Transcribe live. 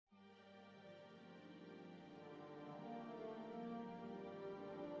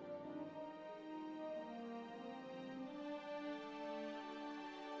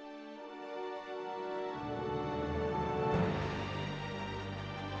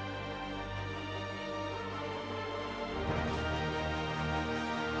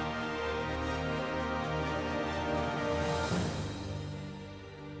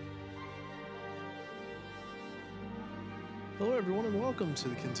Hello, everyone, and welcome to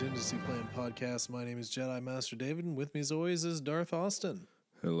the Contingency Plan Podcast. My name is Jedi Master David, and with me, as always, is Darth Austin.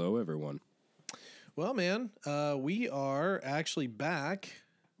 Hello, everyone. Well, man, we are actually back,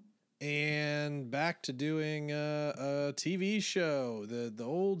 and back to doing a TV show, the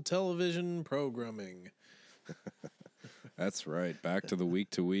old television programming. That's right. Back to the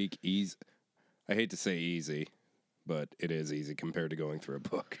week-to-week easy. I hate to say easy, but it is easy compared to going through a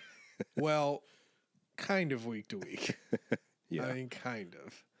book. Well, kind of week to week. Yeah. I mean, kind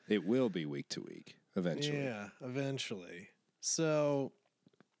of. It will be week-to-week, eventually. Yeah, eventually. So,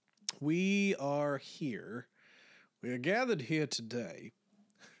 we are here. We are gathered here today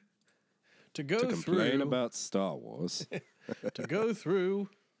to go To complain through about Star Wars. to go through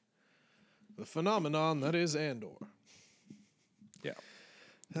the phenomenon that is Andor. Yeah.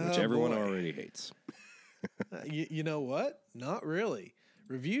 Which everyone boy. already hates. You know what? Not really.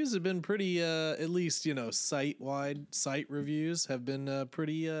 Reviews have been pretty, at least, site reviews have been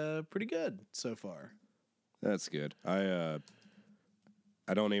pretty good so far. That's good. I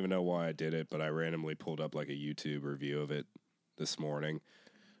don't even know why I did it, but I randomly pulled up like a YouTube review of it this morning.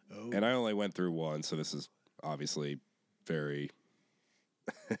 Oh. And I only went through one, so this is obviously very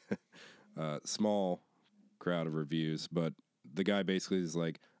small crowd of reviews, but the guy basically is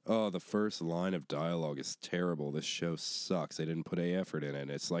like, oh, the first line of dialogue is terrible. This show sucks. They didn't put any effort in it.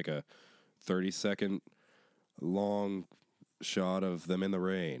 It's like a 30-second long shot of them in the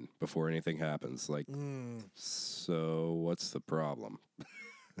rain before anything happens. Like, So what's the problem?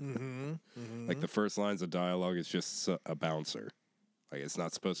 Like the first lines of dialogue is just a bouncer. Like it's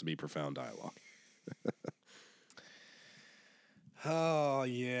not supposed to be profound dialogue. Oh,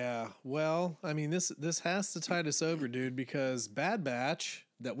 yeah. Well, I mean, this has to tide us over, dude, because Bad Batch,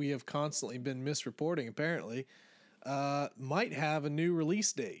 that we have constantly been misreporting, apparently, might have a new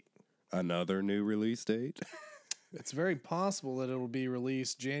release date. Another new release date? It's very possible that it'll be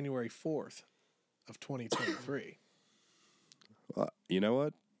released January 4th of 2023. Well, you know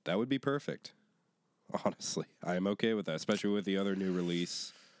what? That would be perfect. Honestly, I am okay with that, especially with the other new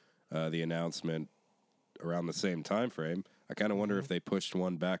release, the announcement around the same time frame. I kind of wonder if they pushed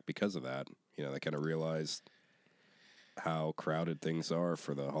one back because of that. You know, they kind of realized how crowded things are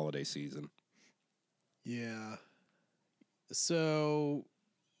for the holiday season. Yeah. So,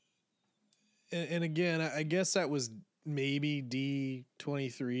 and again, I guess that was maybe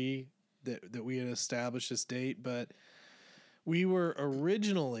D23 that we had established this date, but we were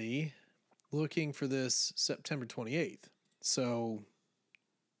originally looking for this September 28th. So,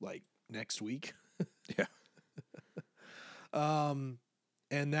 like next week. Yeah.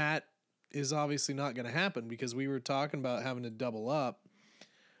 And that is obviously not going to happen because we were talking about having to double up.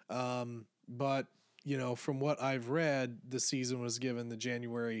 But, from what I've read, the season was given the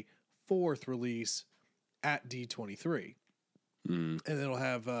January 4th release at D23. And it'll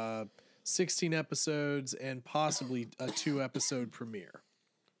have 16 episodes and possibly a 2-episode premiere.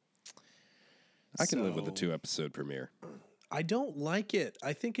 I can live with a 2-episode premiere. I don't like it.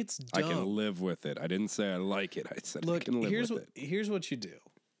 I think it's dumb. I can live with it. I didn't say I like it. I said Look, I can live with it. Here's what you do,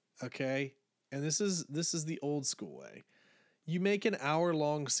 okay? And this is the old school way. You make an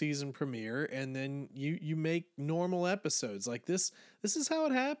hour-long season premiere, and then you make normal episodes. Like this is how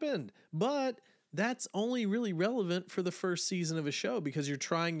it happened. But that's only really relevant for the first season of a show because you're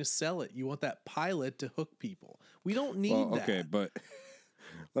trying to sell it. You want that pilot to hook people. We don't need that. Okay, but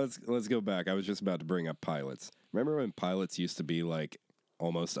let's go back. I was just about to bring up pilots. Remember when pilots used to be like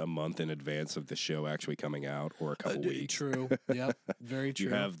almost a month in advance of the show actually coming out, or a couple weeks? True. Yep. Very true.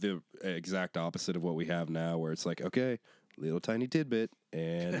 You have the exact opposite of what we have now, where it's like, okay, little tiny tidbit,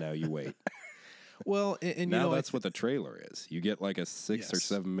 and now you wait. Well, and now that's what the trailer is. You get like a 6 or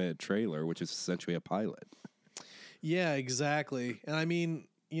 7 minute trailer, which is essentially a pilot. Yeah, exactly. And I mean,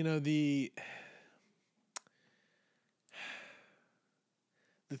 the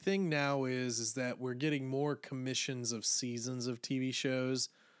thing now is that we're getting more commissions of seasons of TV shows,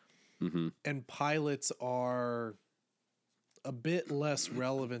 and pilots are a bit less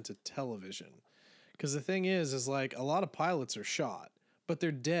relevant to television. Because the thing is like a lot of pilots are shot, but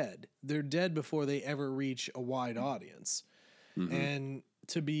they're dead. They're dead before they ever reach a wide audience. And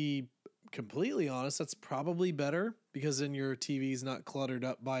to be completely honest, that's probably better because then your TV's not cluttered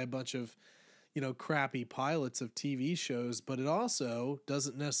up by a bunch of crappy pilots of TV shows, but it also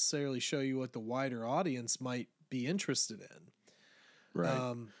doesn't necessarily show you what the wider audience might be interested in.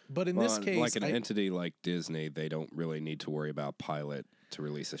 Right. But in this case, like an entity like Disney, they don't really need to worry about pilot to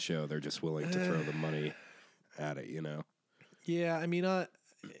release a show. They're just willing to throw the money at it, Yeah, I mean,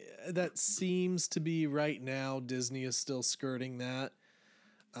 that seems to be right now. Disney is still skirting that.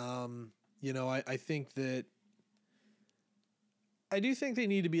 I think that I do think they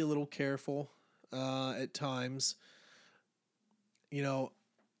need to be a little careful at times. You know,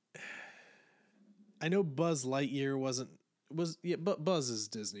 I know Buzz Lightyear but Buzz is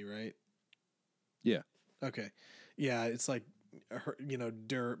Disney, right? Yeah. Okay. Yeah, it's like,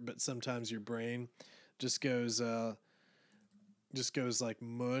 dirt, but sometimes your brain just goes like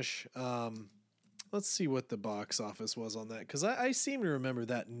mush. Let's see what the box office was on that, because I seem to remember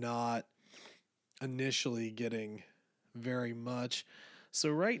that not initially getting very much. So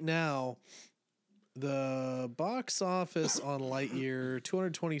right now, the box office on Lightyear,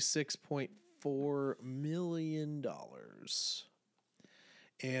 $226.4 million.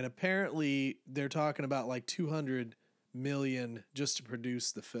 And apparently they're talking about like 200 million just to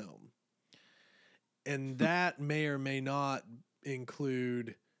produce the film. And that may or may not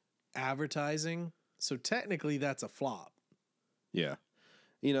include advertising. So technically that's a flop. Yeah.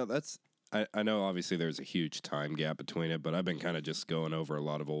 I know obviously there's a huge time gap between it, but I've been kind of just going over a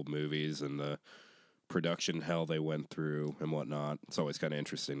lot of old movies and the production hell they went through and whatnot. It's always kind of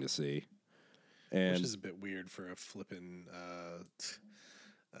interesting to see. And which is a bit weird for a flippin'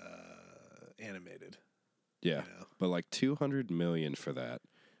 animated. yeah, but like 200 million for that.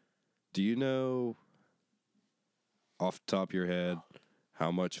 Do you know off the top of your head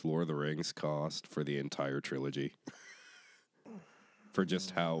how much Lord of the Rings cost for the entire trilogy? For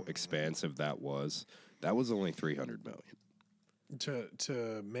just how expansive that was. That was only 300 million.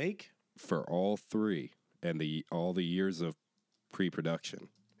 To make? For all three and all the years of pre-production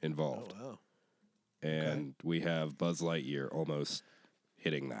involved. Oh, wow. And we have Buzz Lightyear almost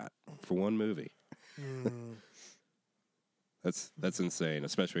hitting that for one movie. That's insane,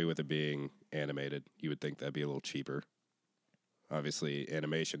 especially with it being animated. You would think that'd be a little cheaper. Obviously,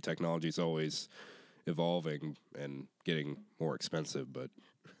 animation technology is always evolving and getting more expensive, but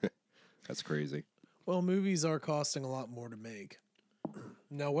that's crazy. Well, movies are costing a lot more to make.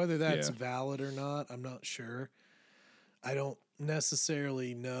 Now, whether that's valid or not, I'm not sure. I don't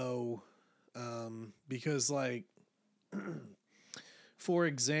necessarily know, because, like, for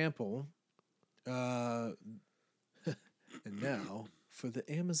example, and now for the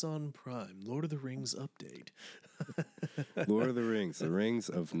Amazon Prime Lord of the Rings update. Lord of the Rings, the rings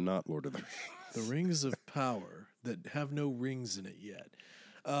of not Lord of the Rings. The rings of power that have no rings in it yet.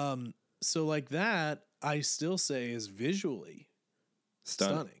 So like that, I still say is visually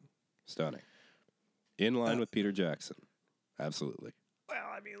stunning. In line with Peter Jackson. Absolutely. Well,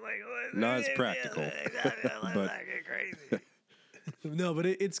 I mean, like, not as practical, but crazy. No, but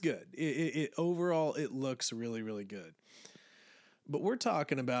it's good. It overall, it looks really, really good. But we're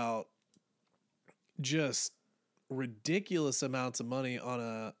talking about just ridiculous amounts of money on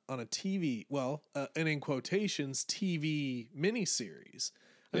a TV, and in quotations, TV miniseries.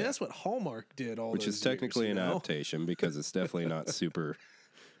 I mean, that's what Hallmark did which is technically an adaptation because it's definitely not super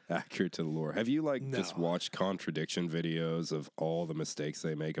accurate to the lore. Have you just watched contradiction videos of all the mistakes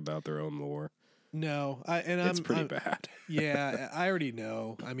they make about their own lore? No, it's pretty bad. Yeah, I already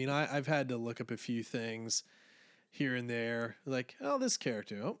know. I mean, I've had to look up a few things here and there, like, oh, this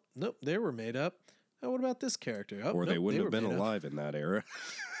character, oh, nope, they were made up. Oh, what about this character? Oh, or they wouldn't have been alive in that era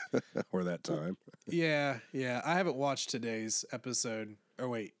or that time. Yeah. I haven't watched today's episode. Or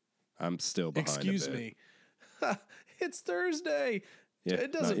wait, I'm still behind. Excuse me. It's Thursday. Yeah,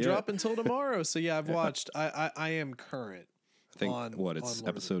 it doesn't drop until tomorrow. So yeah, I've watched. I am current. I think it's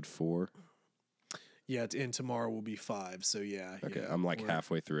episode 4. Yeah, and tomorrow will be 5. So yeah. Okay, yeah, I'm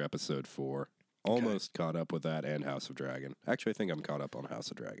halfway through episode 4. Almost caught up with that and House of Dragon. Actually, I think I'm caught up on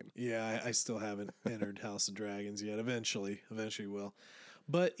House of Dragon. Yeah, I still haven't entered House of Dragons yet. Eventually will.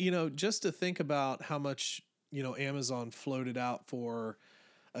 But, just to think about how much, Amazon floated out for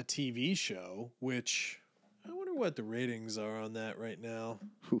a TV show, which I wonder what the ratings are on that right now.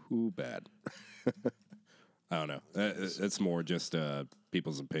 Bad. I don't know. It's more just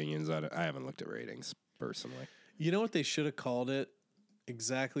people's opinions. I haven't looked at ratings personally. You know what they should have called it?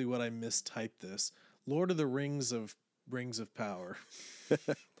 Exactly what I mistyped this. Lord of the Rings of Power.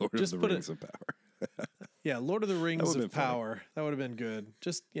 Lord of the Rings of Power. Yeah, Lord of the Rings of Power. Funny. That would have been good.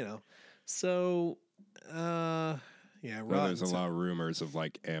 Just, So, yeah. Well, there's a lot of rumors of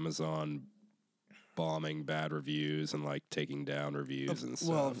Amazon bombing bad reviews and taking down reviews and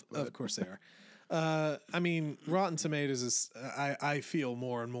stuff. Well, of course they are. I mean, Rotten Tomatoes is, I feel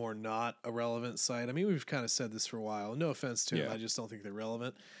more and more not a relevant site. I mean, we've kind of said this for a while. No offense to them. I just don't think they're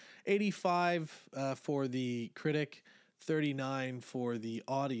relevant. 85 for the critic, 39 for the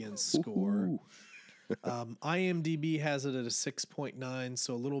audience score. IMDb has it at a 6.9,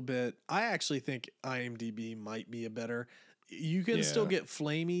 so a little bit. I actually think IMDb might be a better. You can still get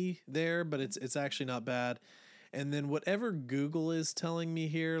flamey there, but it's actually not bad. And then whatever Google is telling me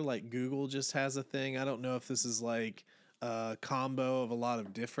here, like Google just has a thing. I don't know if this is like a combo of a lot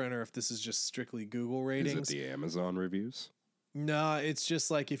of different or if this is just strictly Google ratings. Is it the Amazon reviews? No, it's just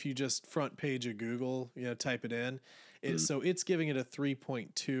like if you just front page of Google, type it in. So it's giving it a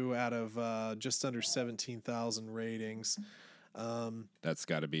 3.2 out of just under 17,000 ratings. That's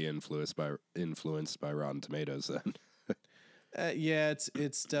got to be influenced by Rotten Tomatoes then. Yeah,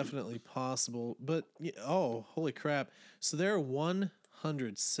 it's definitely possible. But oh, holy crap! So there are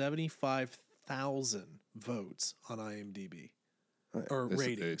 175,000 votes on IMDb or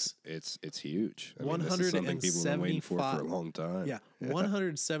ratings. It's huge. I mean, this is something people have been waiting for a long time. Yeah,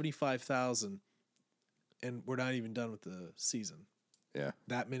 175,000, and we're not even done with the season. Yeah,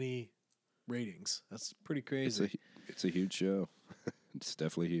 that many ratings. That's pretty crazy. It's a huge show. It's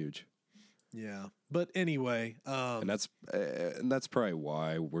definitely huge. Yeah, but anyway, and that's probably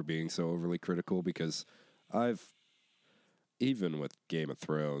why we're being so overly critical, because even with Game of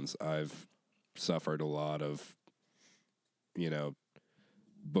Thrones, I've suffered a lot of,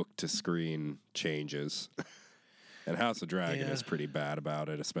 book to screen changes. And House of Dragon is pretty bad about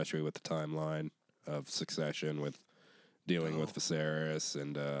it, especially with the timeline of Succession, with dealing with Viserys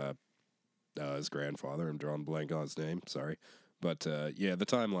and his grandfather. I'm drawing a blank on his name. Sorry. But the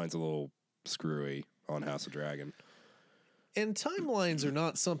timeline's a little screwy on House of Dragon. And timelines are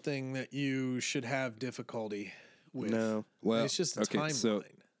not something that you should have difficulty with. No. Well, it's just a timeline.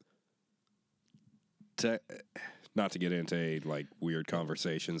 So, not to get into weird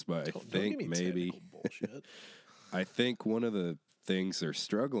conversations, but I think maybe bullshit. I think one of the things they're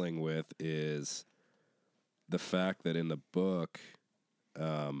struggling with is the fact that in the book,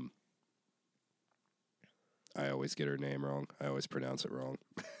 I always get her name wrong. I always pronounce it wrong.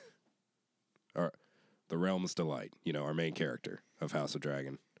 The Realm's Delight, our main character of House of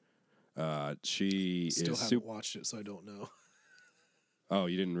Dragon. She still haven't watched it, so I don't know. Oh,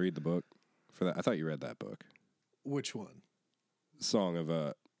 you didn't read the book for that? I thought you read that book. Which one? Song of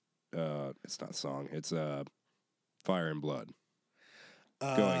it's not song. It's Fire and Blood.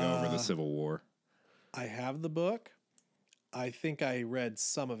 Going over the Civil War. I have the book. I think I read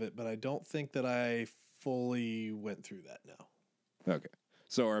some of it, but I don't think that I fully went through that now. Okay.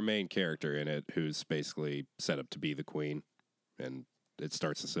 So our main character in it, who's basically set up to be the queen, and it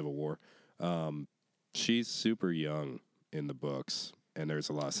starts the Civil War, she's super young in the books, and there's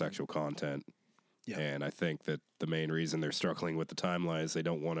a lot of sexual content. Yeah. And I think that the main reason they're struggling with the timeline is they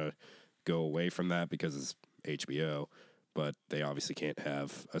don't want to go away from that because it's HBO, but they obviously can't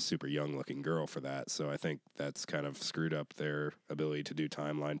have a super young looking girl for that. So I think that's kind of screwed up their ability to do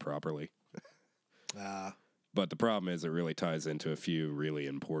timeline properly. But the problem is it really ties into a few really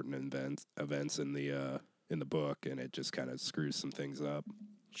important events in the book, and it just kind of screws some things up.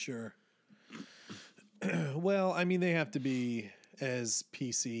 Sure. Well, I mean, they have to be as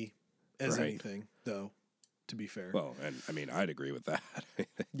PC as anything, though, to be fair. Well, and I mean, I'd agree with that.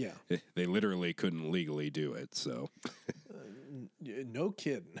 Yeah. They literally couldn't legally do it, so. No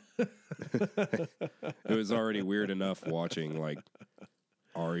kidding. It was already weird enough watching,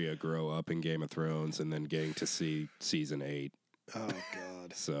 Arya grow up in Game of Thrones and then getting to see season 8. Oh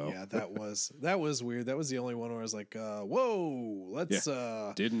God. So yeah, that was weird. That was the only one where I was like, whoa, let's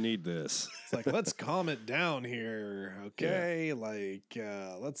didn't need this. It's like, let's calm it down here. Okay.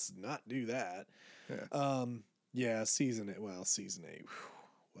 Yeah. Let's not do that. Yeah. Season 8. Well, season 8.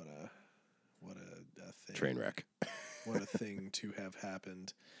 Whew, what a thing. Train wreck. What a thing to have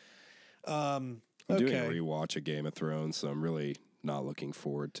happened. I'm doing a rewatch of Game of Thrones, so I'm really not looking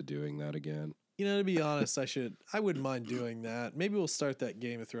forward to doing that again. To be honest, I wouldn't mind doing that. Maybe we'll start that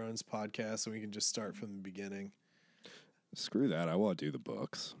Game of Thrones podcast and we can just start from the beginning. Screw that. I want to do the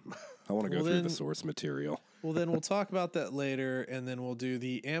books. I want to go through the source material. Well, then we'll talk about that later, and then we'll do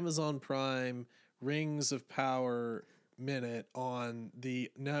the Amazon Prime Rings of Power minute on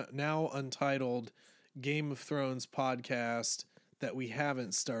the now untitled Game of Thrones podcast that we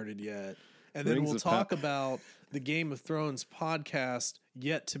haven't started yet. And then we'll talk about the Game of Thrones podcast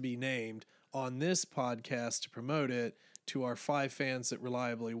yet to be named on this podcast to promote it to our 5 fans that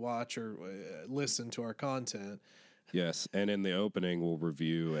reliably watch or listen to our content. Yes, and in the opening, we'll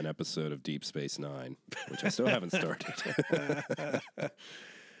review an episode of Deep Space Nine, which I still haven't started.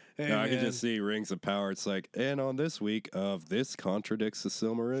 Hey, I can just see Rings of Power. It's like, and on this week of this contradicts the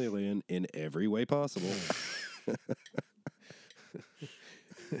Silmarillion in every way possible.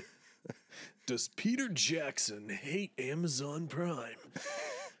 Does Peter Jackson hate Amazon Prime?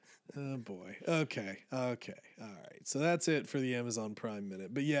 Oh boy. Okay. All right. So that's it for the Amazon Prime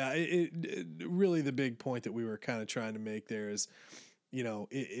minute. But yeah, it really the big point that we were kind of trying to make there is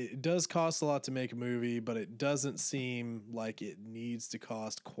it does cost a lot to make a movie, but it doesn't seem like it needs to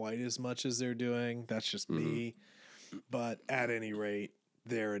cost quite as much as they're doing. That's just me. But at any rate,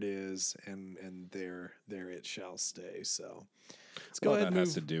 there it is, and there it shall stay. So let's go ahead. That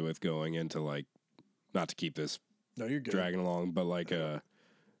has to do with going into like, not to keep this you're good. dragging along, but like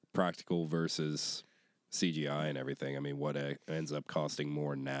practical versus CGI and everything. I mean, what ends up costing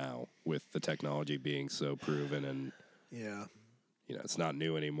more now with the technology being so proven, and it's not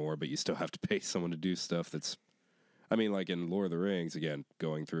new anymore, but you still have to pay someone to do stuff that's, I mean, like in Lord of the Rings, again,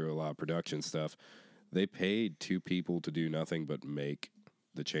 going through a lot of production stuff, they paid 2 people to do nothing but make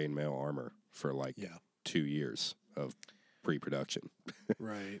the chainmail armor for 2 years of pre-production.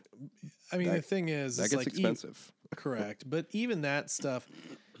 Right. I mean, the thing is, that gets expensive. Correct. But even that stuff,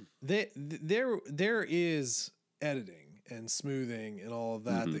 there is editing and smoothing and all of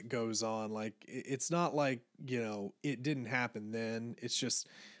that that goes on. Like, it's not like, it didn't happen then. It's just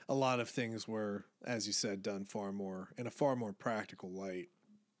a lot of things were, as you said, done in a far more practical light.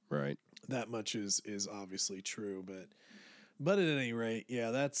 Right. That much is obviously true, but at any rate,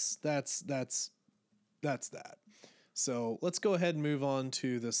 yeah, that's that. So let's go ahead and move on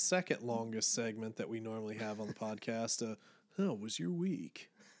to the second longest segment that we normally have on the podcast. How was your week?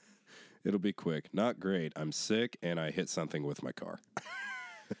 It'll be quick. Not great. I'm sick, and I hit something with my car.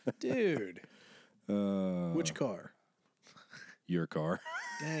 Dude. Which car? Your car.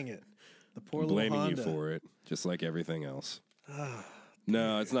 Dang it. The poor I'm little blaming Honda. you for it, just like everything else.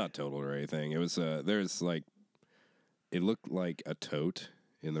 No, it's not total or anything. It was, there's like, it looked like a tote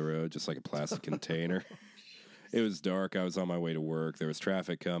in the road, just like a plastic container. It was dark. I was on my way to work. There was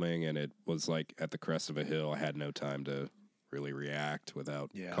traffic coming, and it was like at the crest of a hill. I had no time to really react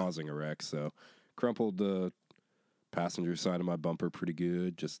without causing a wreck. So crumpled the passenger side of my bumper pretty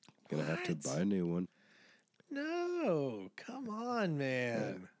good. Just going to have to buy a new one. No, come on,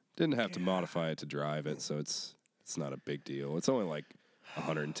 man. Didn't have to modify it to drive it, so it's not a big deal. It's only like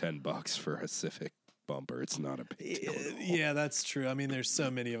 $110 for a Civic bumper. It's not a big deal at all. Yeah, that's true. I mean, there's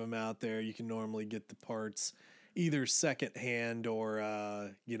so many of them out there. You can normally get the parts either secondhand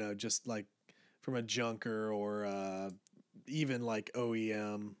or, just like from a junker or even like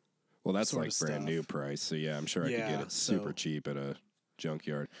OEM. Well, that's like brand new price. So, yeah, I'm sure I could get it super cheap at a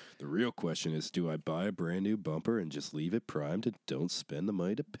junkyard. The real question is, do I buy a brand new bumper and just leave it primed and don't spend the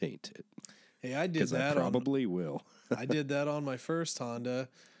money to paint it? Hey, I did that. I probably will. I did that on my first Honda.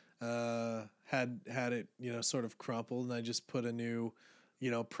 Had it, sort of crumpled, and I just put a new,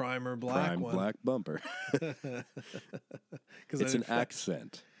 primer black one. Black bumper. It's an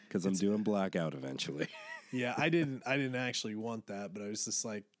accent because I'm doing blackout eventually. Yeah, I didn't actually want that, but I was just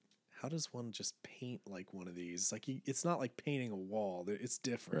like, how does one just paint like one of these? Like, it's not like painting a wall. It's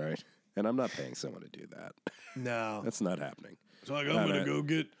different. Right. And I'm not paying someone to do that. No. That's not happening. So I'm gonna go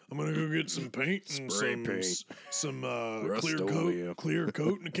get some paint and some clear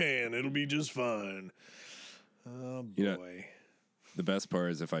coat in a can. It'll be just fine. Oh boy. The best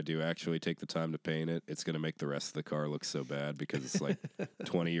part is if I do actually take the time to paint it, it's going to make the rest of the car look so bad because it's like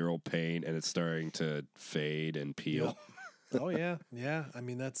 20-year-old paint and it's starting to fade and peel. Yep. Oh yeah. Yeah. I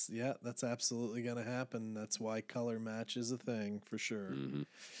mean, that's absolutely going to happen. That's why color match is a thing for sure. Mm-hmm.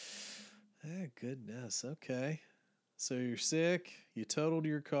 Oh, goodness. Okay. So you're sick. You totaled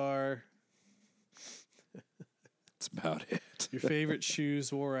your car. That's about it. Your favorite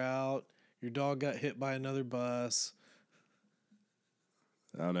shoes wore out. Your dog got hit by another bus.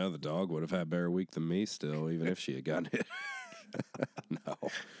 I don't know. The dog would have had a better week than me still, even if she had gotten hit.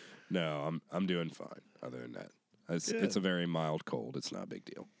 No, I'm doing fine. Other than that, it's a very mild cold. It's not a big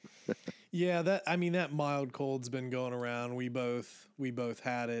deal. Yeah, that mild cold's been going around. We both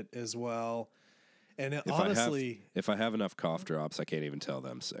had it as well. And honestly, if I have enough cough drops, I can't even tell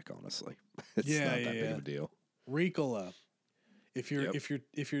them sick. Honestly, it's not that big of a deal. Ricola. If you're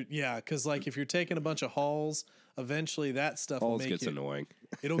because like if you're taking a bunch of hauls, eventually that stuff will make gets annoying.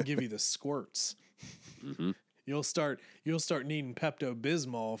 It'll give you the squirts. Mm-hmm. You'll start needing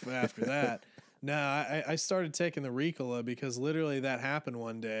Pepto-Bismol after that. No, I started taking the Ricola because literally that happened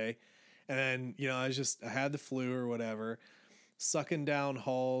one day, and I had the flu or whatever, sucking down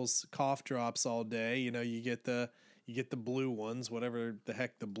hauls, cough drops all day. You get the blue ones, whatever the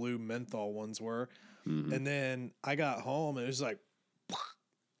heck the blue menthol ones were. Mm-hmm. And then I got home and it was like,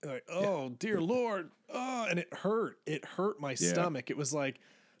 oh dear Lord. Oh, and it hurt. It hurt my stomach. It was like,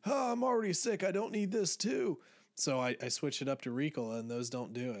 oh, I'm already sick. I don't need this too. So I switched it up to Ricola, and those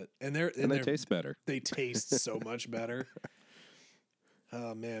don't do it. And they taste better. They taste so much better.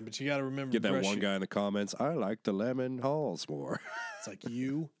 Oh man, but you got to remember. Get that one guy in the comments. I like the lemon halls more. It's like,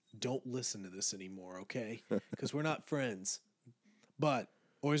 you don't listen to this anymore, okay? Because we're not friends. But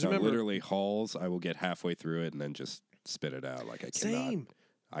always No, remember, literally Halls, I will get halfway through it and then just spit it out. Like I cannot. same,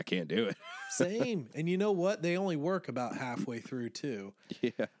 I can't do it. same. And you know what? They only work about halfway through too.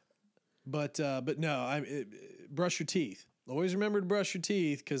 Yeah. But no, brush your teeth. Always remember to brush your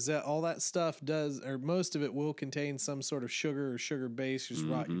teeth because all that stuff does, or most of it will contain some sort of sugar or sugar base. Just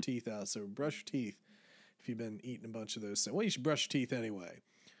rot your teeth out. So brush your teeth if you've been eating a bunch of those things. Well, you should brush your teeth anyway.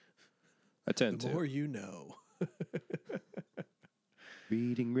 I tend The to. more you know.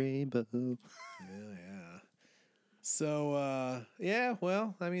 Reading Rainbow. Yeah. So yeah,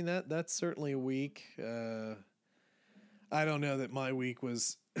 well, I mean that's certainly a week. I don't know that my week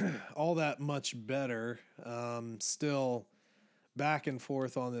was all that much better. Still back and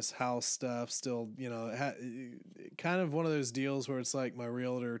forth on this house stuff. Still, kind of one of those deals where it's like my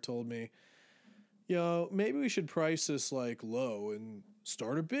realtor told me, maybe we should price this like low and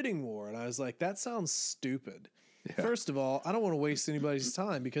start a bidding war. And I was like, that sounds stupid. Yeah. First of all, I don't want to waste anybody's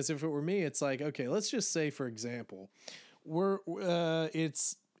time because if it were me, it's like, okay, let's just say, for example,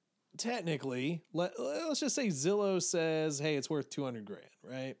 it's technically, let's just say Zillow says, hey, it's worth 200 grand,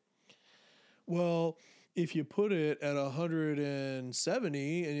 right? Well, if you put it at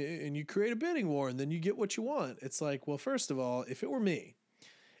 170 and you create a bidding war and then you get what you want, it's like, well, first of all, if it were me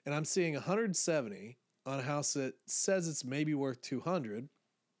and I'm seeing 170 on a house that says it's maybe worth 200,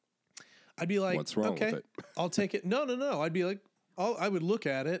 I'd be like, what's wrong okay, with it? I'll take it. No. I'd be like, I would look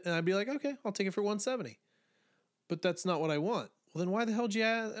at it and I'd be like, okay, I'll take it for 170. But that's not what I want. Well, then why the hell did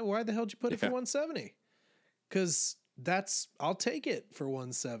you put it for 170? Because I'll take it for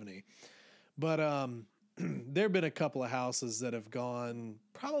 170. But there have been a couple of houses that have gone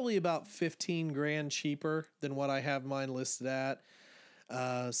probably about 15 grand cheaper than what I have mine listed at.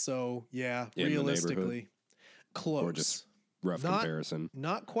 So yeah, In realistically, close. Or just rough comparison.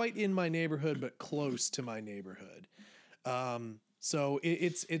 Not quite in my neighborhood, but close to my neighborhood. So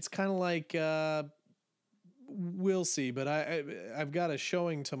it's kind of like we'll see. But I've got a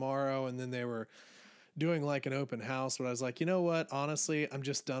showing tomorrow, and then they were doing like an open house. But I was like, you know what? Honestly, I'm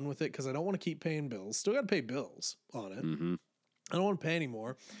just done with it because I don't want to keep paying bills. Still got to pay bills on it. Mm-hmm. I don't want to pay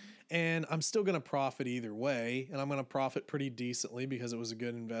anymore. And I'm still going to profit either way. And I'm going to profit pretty decently because it was a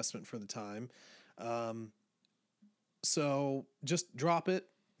good investment for the time. So just drop it,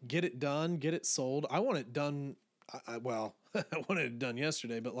 get it done, get it sold. I want it done. I wanted it done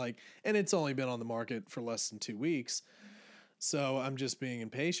yesterday, but and it's only been on the market for less than 2 weeks. So I'm just being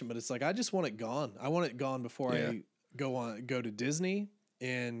impatient, but it's like, I just want it gone. I want it gone before I go to Disney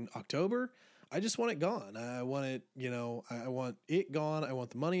in October. I just want it gone. I want it, I want it gone. I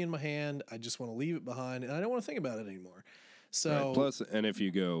want the money in my hand. I just want to leave it behind and I don't want to think about it anymore. So right. Plus, and if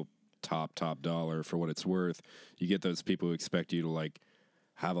you go top dollar for what it's worth, you get those people who expect you to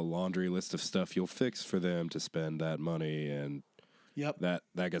have a laundry list of stuff you'll fix for them to spend that money. And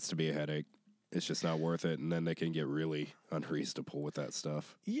that gets to be a headache. It's just not worth it. And then they can get really unreasonable with that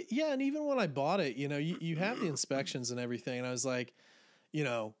stuff. Yeah. And even when I bought it, you have the inspections and everything. And I was like,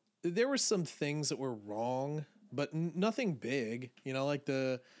 there were some things that were wrong, but nothing big, like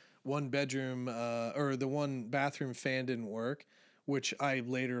the one bedroom or the one bathroom fan didn't work, which I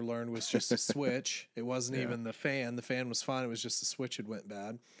later learned was just a switch. It wasn't even the fan. The fan was fine. It was just the switch had went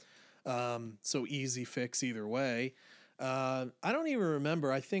bad. So easy fix either way. I don't even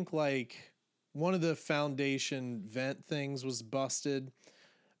remember. I think one of the foundation vent things was busted.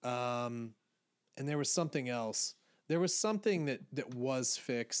 And there was something else. There was something that was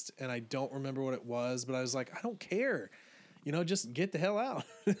fixed, and I don't remember what it was, but I was like, I don't care. Just get the hell out.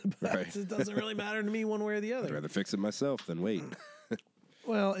 Right. It doesn't really matter to me one way or the other. I'd rather fix it myself than wait.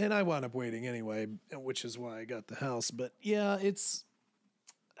 Well, and I wound up waiting anyway, which is why I got the house. But yeah,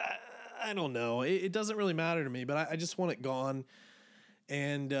 I don't know. It doesn't really matter to me, but I just want it gone.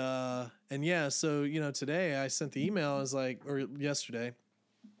 And yeah, so, today I sent the email. I was like, or yesterday,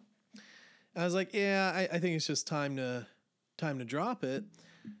 I was like, yeah, I think it's just time to drop it.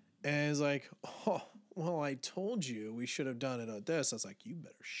 And it's like, oh, well, I told you we should have done it on this. I was like, you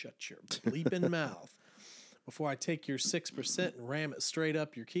better shut your bleeping mouth before I take your 6% and ram it straight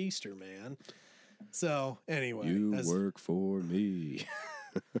up your keister, man. So anyway, you work for me.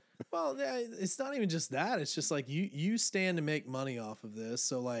 Well, it's not even just that. It's just like you stand to make money off of this.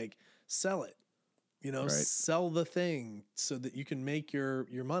 So sell it, Right. Sell the thing so that you can make your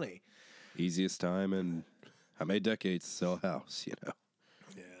money. Easiest time in how many decades to sell a house, Yeah.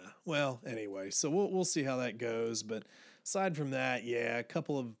 Well, anyway, so we'll see how that goes. But aside from that, a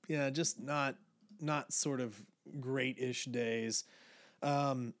couple of just not sort of great-ish days.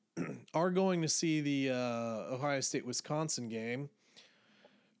 Are going to see the Ohio State Wisconsin game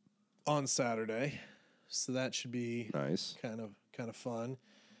on Saturday. so that should be Nice. kind of fun.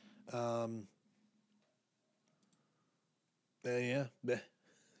 Yeah,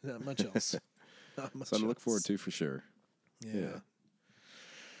 not much else. Not much Something to look else. forward to for sure. Yeah.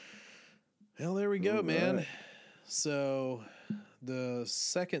 Well, there we go, All man. right. So the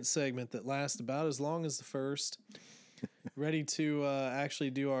second segment that lasts about as long as the first. Ready to actually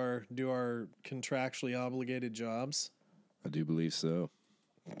do our contractually obligated jobs. I do believe so.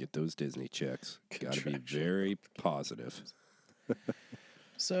 Get those Disney checks. Got to be very positive.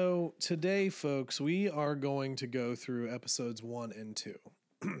 So today, folks, we are going to go through episodes 1 and 2.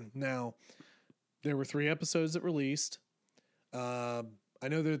 Now, there were 3 episodes that released. I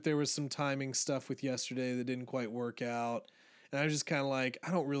know that there was some timing stuff with yesterday that didn't quite work out. And I was just kind of like,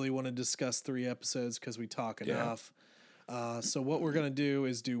 I don't really want to discuss 3 episodes because we talk enough. So what we're going to do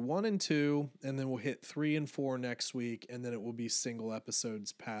is do 1 and 2, and then we'll hit 3 and 4 next week. And then it will be single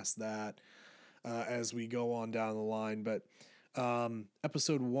episodes past that as we go on down the line. But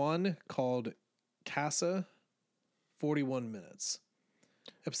episode 1 called Casa, 41 minutes.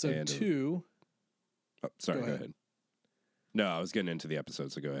 Episode 2. Oh, sorry, go ahead. No, I was getting into the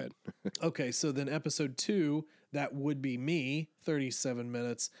episode, so go ahead. Okay, so then episode 2, that would be me, 37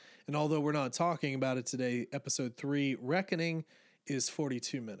 minutes. And although we're not talking about it today, episode 3, Reckoning, is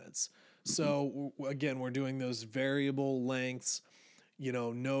 42 minutes. So again, we're doing those variable lengths,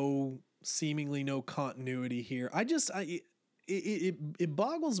 seemingly no continuity here. It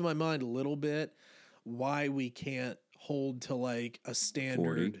boggles my mind a little bit why we can't hold to like a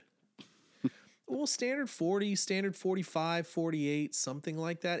standard 40. Well, standard 40, standard 45, 48, something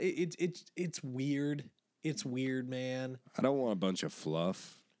like that. It's weird. It's weird, man. I don't want a bunch of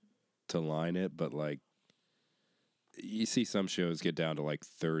fluff to line it, but like you see some shows get down to like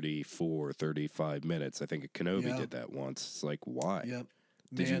 34, 35 minutes. I think Kenobi did that once. It's like, why? Yep.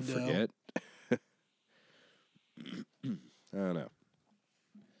 Did you forget? I don't know.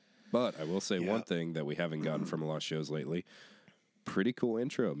 But I will say one thing that we haven't gotten from a lot of shows lately. Pretty cool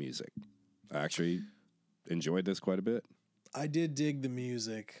intro music. I actually enjoyed this quite a bit. I did dig the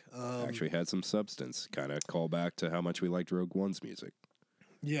music. Actually had some substance. Kind of call back to how much we liked Rogue One's music.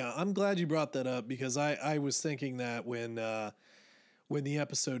 Yeah, I'm glad you brought that up because I was thinking that when the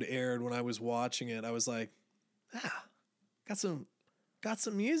episode aired, when I was watching it, I was like, got some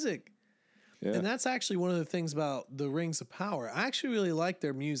music. Yeah. And that's actually one of the things about the Rings of Power. I actually really like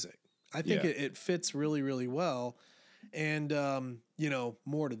their music. I think it fits really, really well. And,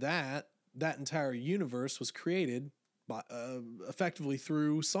 more to that entire universe was created by, effectively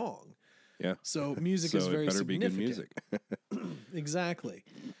through song. Yeah. So music is very significant. Be good music. Exactly.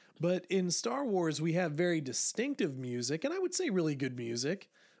 But in Star Wars, we have very distinctive music, and I would say really good music,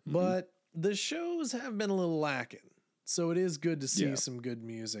 but the shows have been a little lacking. So it is good to see some good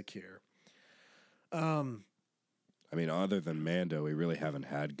music here. I mean, other than Mando, we really haven't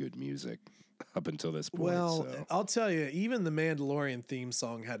had good music up until this point. Well, I'll tell you, even the Mandalorian theme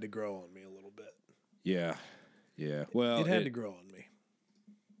song had to grow on me a little bit. Yeah. Yeah. Well, it had to grow on me.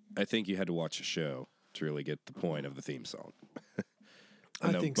 I think you had to watch a show to really get the point of the theme song.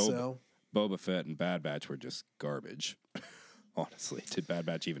 I think so. Boba Fett and Bad Batch were just garbage. Honestly, did Bad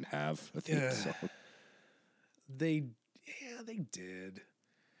Batch even have a theme song? They did.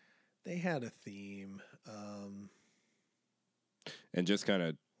 They had a theme. And just kind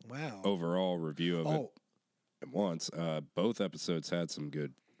of overall review of it at once. Both episodes had some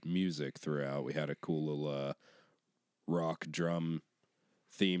good music throughout. We had a cool little rock drum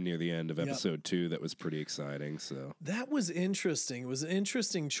theme near the end of episode 2 that was pretty exciting. So that was interesting. It was an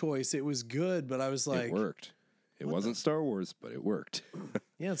interesting choice. It was good, but I was like, it worked. It wasn't Star Wars, but it worked.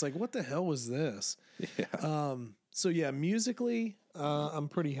 Yeah, it's like, what the hell was this? Yeah. So yeah, musically, I'm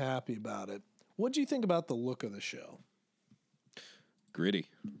pretty happy about it. What do you think about the look of the show? Gritty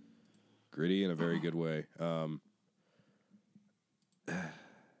in a very good way.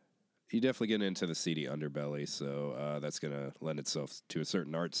 You definitely get into the seedy underbelly, so that's going to lend itself to a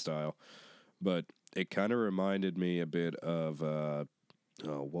certain art style. But it kind of reminded me a bit of,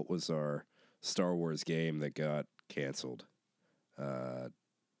 what was our Star Wars game that got canceled? 14-14,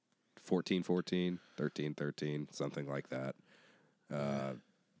 13-13, something like that.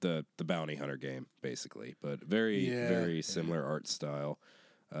 The bounty hunter game, basically, but very similar art style.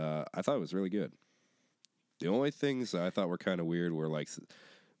 I thought it was really good. The only things I thought were kind of weird were like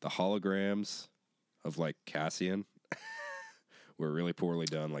the holograms of like Cassian were really poorly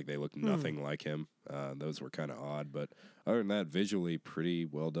done. Like they looked nothing like him. Those were kind of odd, but other than that, visually pretty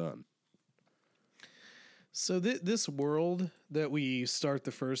well done. So this world that we start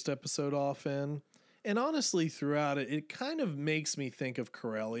the first episode off in, and honestly throughout it, it kind of makes me think of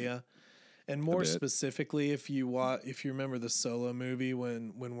Corellia. And more specifically, if you remember the Solo movie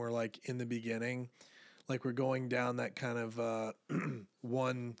when we're like in the beginning, like we're going down that kind of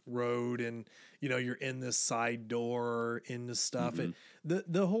one road, and you're in this side door into stuff. Mm-hmm.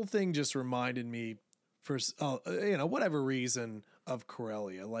 The whole thing just reminded me, for whatever reason, of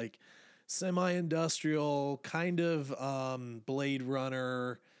Corellia, like semi-industrial kind of Blade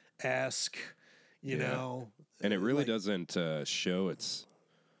Runner esque, and it really doesn't show its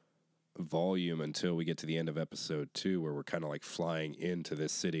volume until we get to the end of episode 2, where we're kind of like flying into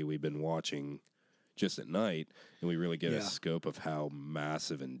this city we've been watching just at night, and we really get a scope of how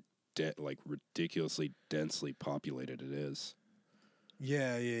massive and like ridiculously densely populated it is.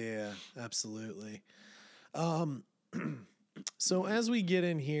 Yeah, absolutely. So as we get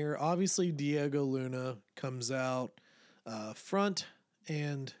in here, obviously Diego Luna comes out front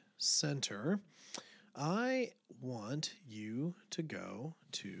and center. I want you to go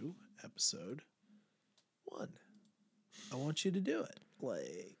to episode 1. I want you to do it.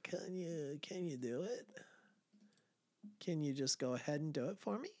 Like, can you do it? Can you just go ahead and do it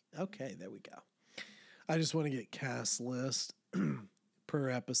for me? Okay, there we go. I just want to get cast list per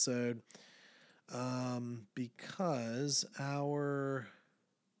episode, because I don't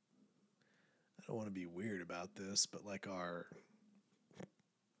want to be weird about this, but like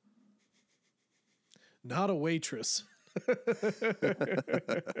not a waitress.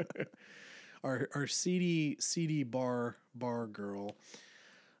 our CD bar girl.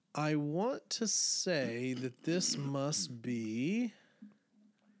 I want to say that this must be.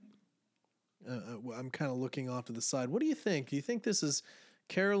 I'm kind of looking off to the side. What do you think? Do you think this is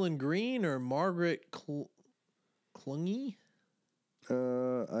Carolyn Green or Margaret Clungy?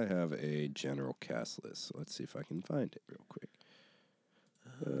 I have a general cast list, so let's see if I can find it real quick.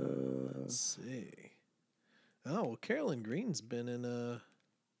 Let's see. Oh, well, Carolyn Green's been in a.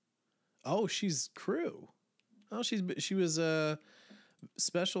 Oh, she's crew. Oh, she was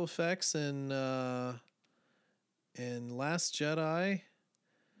special effects in Last Jedi,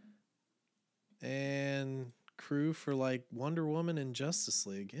 and crew for like Wonder Woman and Justice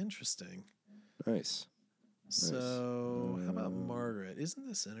League. Interesting. Nice. So, how about Margaret? Isn't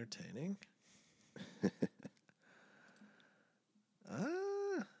this entertaining?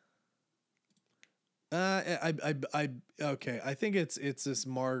 Okay. I think it's this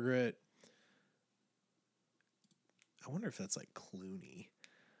Margaret. I wonder if that's like Clooney,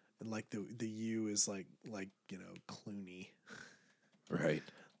 and like the U is like Clooney. Right.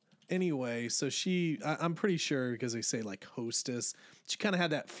 Anyway, so I'm pretty sure, because they say like hostess. She kind of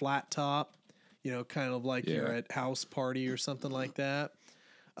had that flat top, kind of like you're at house party or something like that.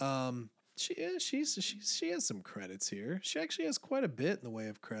 She has some credits here. She actually has quite a bit in the way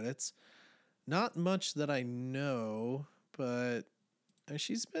of credits. Not much that I know, but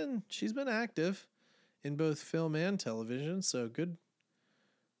she's been active in both film and television, so good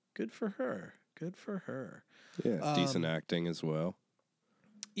for her. Good for her. Yeah, decent acting as well.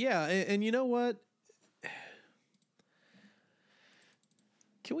 Yeah, and you know what?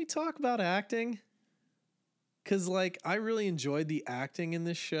 Can we talk about acting? Because, like, I really enjoyed the acting in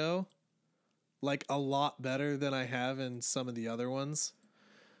this show, like, a lot better than I have in some of the other ones.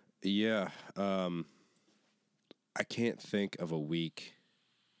 Yeah. I can't think of a weak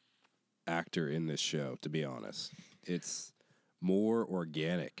actor in this show, to be honest. It's more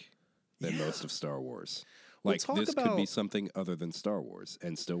organic than most of Star Wars. Like, this could be something other than Star Wars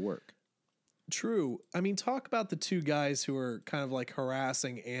and still work. True. I mean, talk about the two guys who are kind of like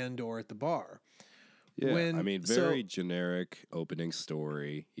harassing Andor at the bar. Yeah, very generic opening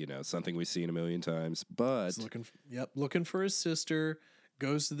story, something we've seen a million times, but... looking for his sister,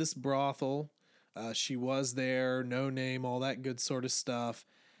 goes to this brothel. She was there, no name, all that good sort of stuff.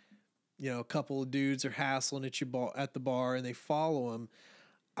 A couple of dudes are hassling at the bar, and they follow him.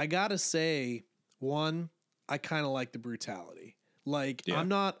 I gotta say, one, I kind of like the brutality. Like, I'm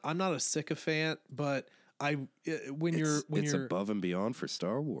not a sycophant, but it's above and beyond for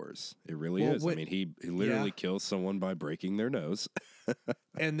Star Wars. It really is. He literally kills someone by breaking their nose,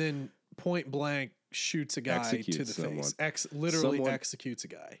 and then point blank shoots a guy to the face. Executes a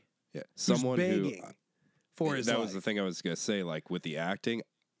guy. Yeah, someone begging for his life. That was the thing I was gonna say. Like, with the acting,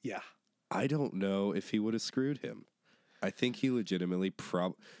 I don't know if he would have screwed him. I think he legitimately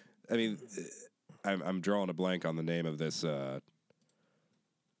I'm drawing a blank on the name of this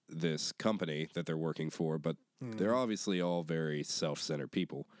this company that they're working for, but they're obviously all very self-centered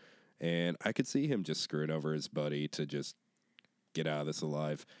people, and I could see him just screwing over his buddy to just get out of this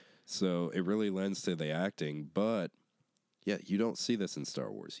alive. So it really lends to the acting, but yeah, you don't see this in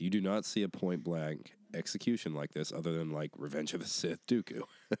Star Wars. You do not see a point blank execution like this, other than like Revenge of the Sith Dooku.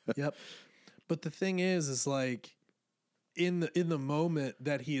 Yep. But the thing is like in the moment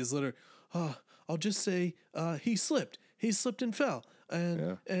that he is literally, I'll just say he slipped and fell,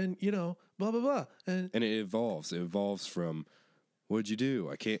 and you know, blah blah blah, and it evolves. It evolves from, what'd you do?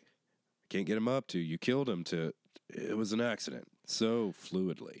 I can't get him up, to you killed him, to it was an accident. So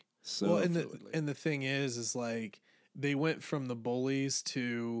fluidly. And the thing is like they went from the bullies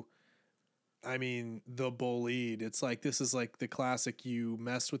to, I mean, the bullied. It's like, this is like the classic, you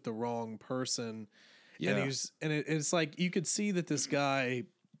messed with the wrong person. Yeah. And it's like, you could see that this guy,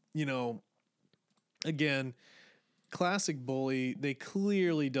 you know, again, classic bully, they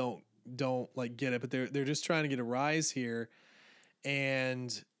clearly don't like get it, but they're just trying to get a rise here.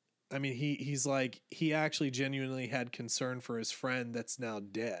 And I mean, he's like, he actually genuinely had concern for his friend that's now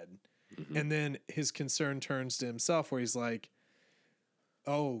dead. Mm-hmm. And then his concern turns to himself, where he's like,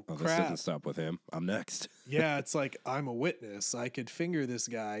 oh crap, this doesn't stop with him. I'm next. Yeah, it's like, I'm a witness. I could finger this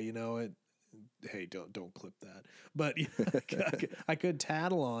guy, you know. Hey, don't clip that. But I could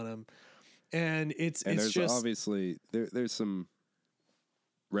tattle on him. And it's there's just obviously there's some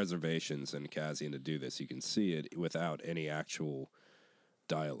reservations in Cassian to do this. You can see it without any actual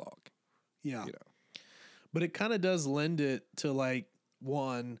dialogue. Yeah. You know. But it kind of does lend it to, like,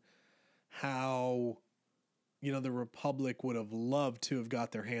 one, how, you know, the Republic would have loved to have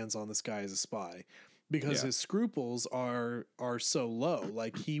got their hands on this guy as a spy, because his scruples are so low.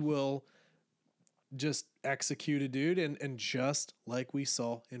 Like, he will just execute a dude, and just like we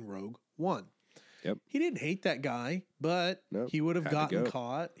saw in Rogue One. Yep. He didn't hate that guy, but he would have gotten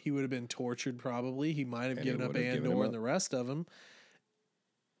caught. He would have been tortured probably. He might have given up Andor and the rest of them.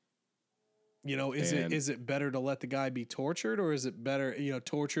 You know, is it better to let the guy be tortured, or is it better, you know,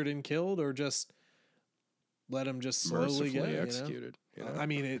 tortured and killed, or just let him just slowly get executed? You know? I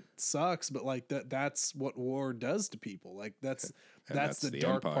mean, it sucks, but like that's what war does to people. Like that's the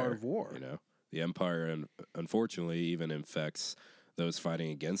dark Empire, part of war. You know, the Empire, unfortunately, even infects those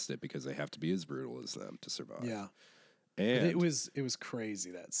fighting against it, because they have to be as brutal as them to survive. Yeah, and but it was crazy,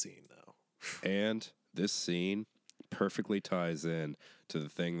 that scene though. And this scene perfectly ties in to the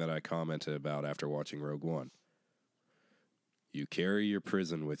thing that I commented about after watching Rogue One. You carry your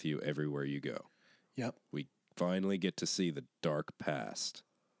prison with you everywhere you go. Yep. We finally get to see the dark past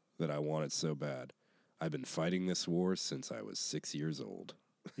that I wanted so bad. I've been fighting this war since I was 6 years old.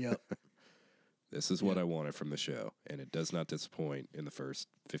 Yep. This is what I wanted from the show, and it does not disappoint in the first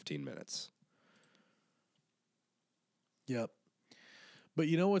 15 minutes. Yep. But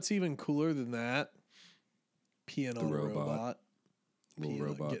you know what's even cooler than that? Peeing on a robot. Little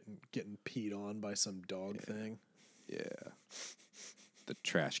robot. Getting peed on by some dog thing. Yeah. The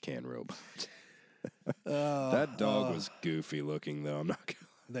trash can robot. That dog was goofy looking, though. I'm not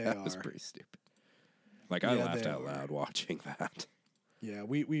gonna lie. That was pretty stupid. Like, I laughed out loud watching that. Yeah,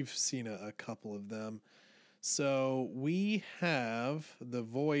 we've seen a couple of them. So we have the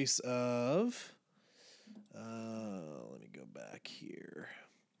voice of, let me go back here,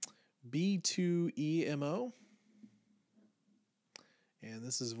 B2EMO. And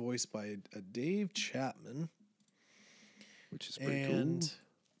this is voiced by a Dave Chapman. Which is pretty cool.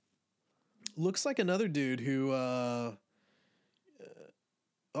 Looks like another dude who,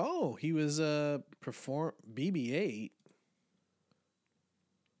 he was BB-8.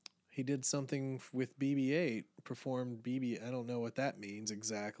 He did something with BB-8, performed I don't know what that means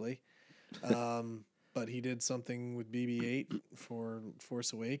exactly. But he did something with BB-8 for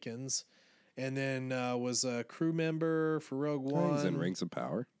Force Awakens. And then was a crew member for Rogue One. He's in Rings of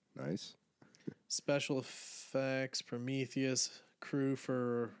Power. Nice. Special effects, Prometheus, crew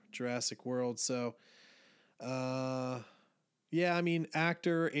for Jurassic World. So, yeah, I mean,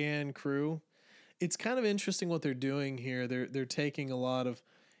 actor and crew. It's kind of interesting what they're doing here. They're taking a lot of,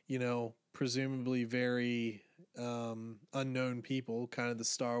 you know, presumably very unknown people, kind of the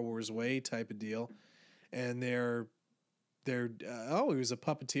Star Wars way type of deal. And they're he was a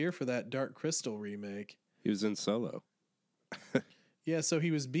puppeteer for that Dark Crystal remake. He was in Solo. Yeah, so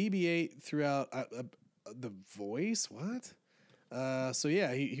he was BB-8 throughout the voice. What? So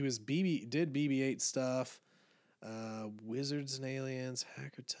yeah, he was did BB-8 stuff. Wizards and Aliens,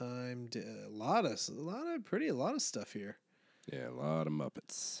 Hacker Time, a lot of stuff here. Yeah, a lot of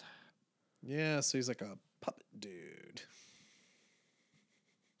Muppets. Yeah, so he's like a puppet dude.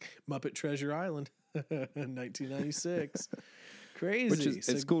 Muppet Treasure Island, 1996. Crazy. Which is,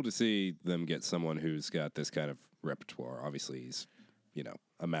 it's cool to see them get someone who's got this kind of repertoire. Obviously, he's, you know,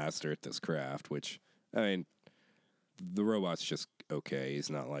 a master at this craft, which, I mean, the robot's just okay.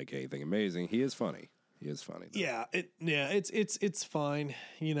 He's not like anything amazing. He is funny. Though. Yeah, it's fine.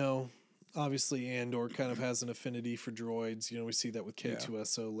 You know, obviously Andor kind of has an affinity for droids. You know, we see that with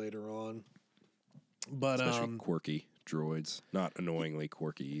K2SO later on. But Especially quirky droids. Not annoyingly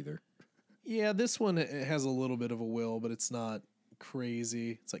quirky either. yeah, this one has a little bit of a will, but it's not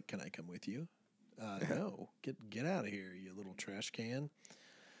crazy. It's like, can I come with you? No, get out of here, you little trash can.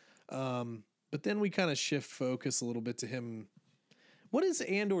 But then we kind of shift focus a little bit to him. What does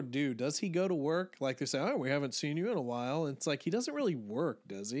Andor do? Does he go to work? Like they say, oh, we haven't seen you in a while. And it's like, he doesn't really work,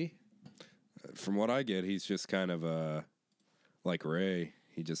 does he? From what I get, he's just kind of like Ray.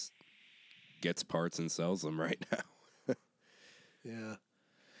 He just gets parts and sells them right now. Yeah.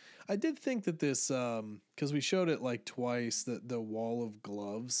 I did think that this, because we showed it like twice, the wall of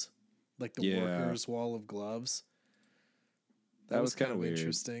gloves, like the workers' wall of gloves. That was kind of weird.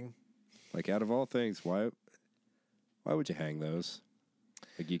 interesting. Like, out of all things, why would you hang those?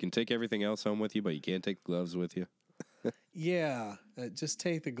 Like, you can take everything else home with you, but you can't take the gloves with you. Yeah, just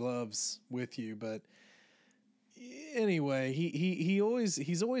take the gloves with you. But anyway, he's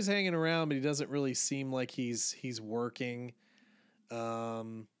always hanging around, but he doesn't really seem like he's working.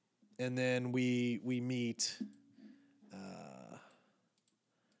 And then we meet.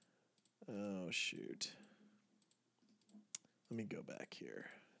 Oh shoot! Let me go back here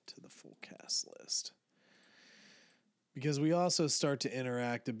to the full cast list, because we also start to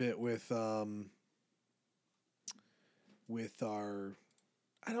interact a bit with our,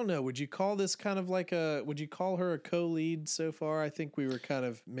 I don't know, would you call this kind of like would you call her a co-lead so far? I think we were kind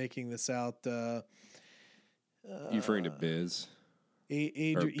of making this out. You referring to Biz?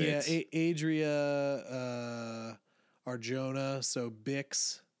 Adria Arjona, so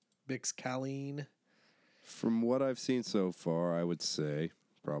Bix Colleen. From what I've seen so far, I would say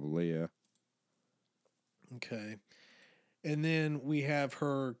probably, yeah. Okay. And then we have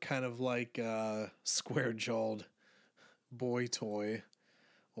her kind of like square-jawed boy toy.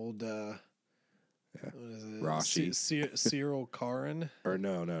 Old what is it? Rashi. Cyril Karin. Or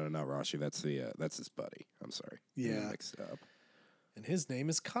no, not Rashi. That's his buddy. I'm sorry. Yeah. Mixed up. And his name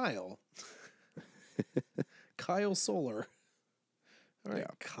is Kyle. Kyle Solar. All right, yeah.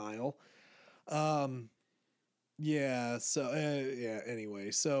 Kyle. Yeah, so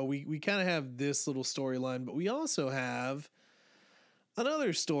anyway, so we kind of have this little storyline, but we also have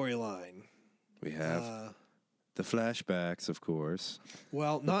another storyline. We have the flashbacks, of course.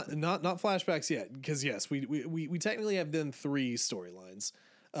 Well, not flashbacks yet, because yes, we technically have then 3 storylines.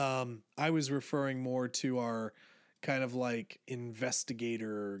 I was referring more to our kind of like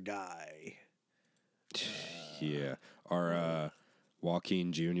investigator guy. Yeah, our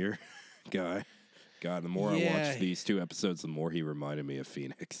Joaquin Jr. guy. God, the more I watched these 2 episodes, the more he reminded me of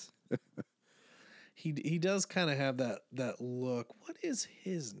Phoenix. He does kind of have that look. What is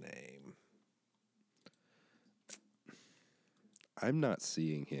his name? I'm not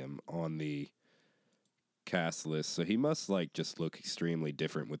seeing him on the cast list, so he must like just look extremely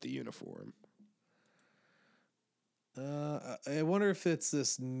different with the uniform. I wonder if it's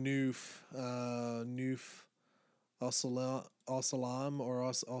this Noof Al-Salam or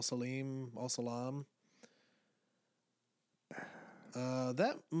Al-Salim.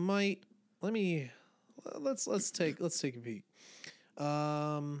 That might. Let's take a peek.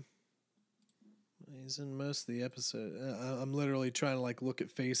 He's in most of the episode. I'm literally trying to like look at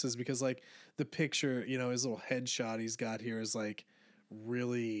faces, because like the picture, his little headshot he's got here is like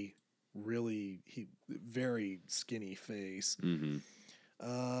really very skinny face. Mm-hmm.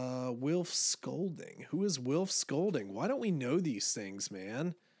 Wilf Scolding. Who is Wilf Scolding? Why don't we know these things,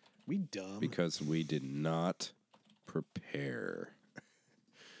 man? We dumb. Because we did not prepare.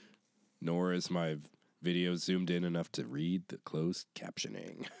 Nor is my video zoomed in enough to read the closed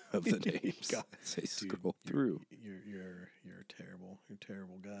captioning of the names as they scroll through. You're terrible. You're a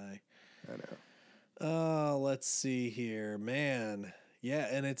terrible guy. I know. Let's see here, man. Yeah,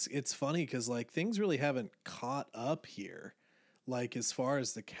 and it's funny because like things really haven't caught up here. Like as far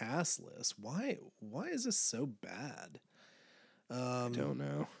as the cast list, why is this so bad? I don't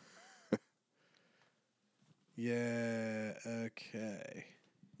know. Yeah. Okay.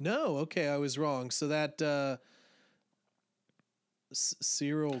 No. Okay, I was wrong. So that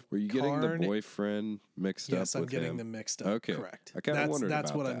Cyril. Were you getting the boyfriend mixed up? Yes, I'm getting them mixed up. Okay, correct. I kind of wondered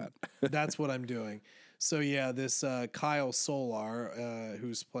about that. That's what I'm doing. So yeah, this Kyle Solar,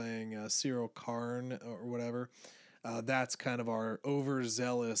 who's playing Cyril Karn or whatever, that's kind of our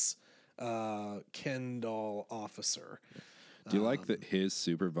overzealous Ken doll officer. Do you like that his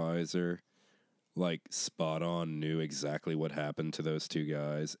supervisor, like spot on, knew exactly what happened to those 2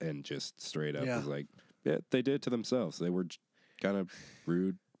 guys and just straight up was like, yeah, they did it to themselves. They were kind of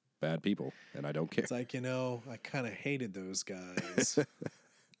rude, bad people, and I don't care. It's like, I kind of hated those guys.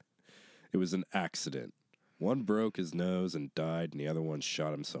 It was an accident. One broke his nose and died, and the other one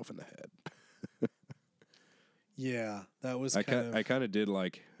shot himself in the head. Yeah, that was I kind of... kind of did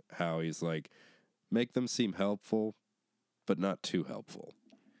like how he's like, make them seem helpful, but not too helpful.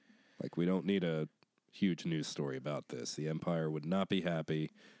 Like, we don't need a huge news story about this. The Empire would not be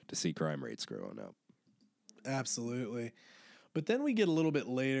happy to see crime rates growing up. Absolutely. But then we get a little bit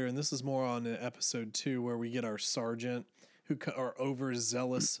later, and this is more on episode 2, where we get our sergeant, our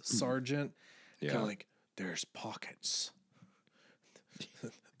overzealous sergeant, kind of like, there's pockets.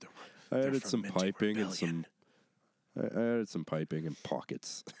 I added some piping rebellion. I added some piping and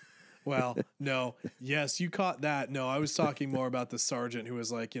pockets. Well, no. Yes, you caught that. No, I was talking more about the sergeant who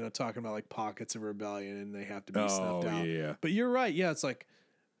was like, talking about like pockets of rebellion and they have to be snuffed out. Yeah. But you're right. Yeah, it's like,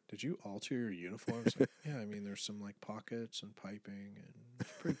 did you alter your uniforms? Like, yeah, I mean, there's some like pockets and piping, and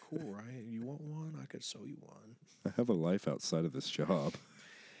it's pretty cool, right? You want one? I could sew you one. I have a life outside of this job.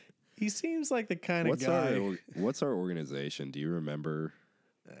 He seems like the kind of guy. What's our organization? Do you remember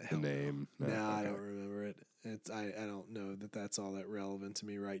the name? No, okay. I don't remember it. I don't know that that's all that relevant to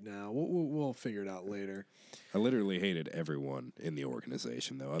me right now. We'll figure it out later. I literally hated everyone in the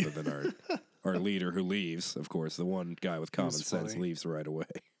organization, though, other than our leader who leaves. Of course, the one guy with common sense leaves right away.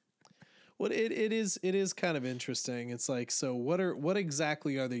 Well, it is kind of interesting. It's like, so what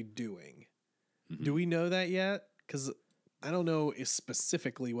exactly are they doing? Mm-hmm. Do we know that yet? Because I don't know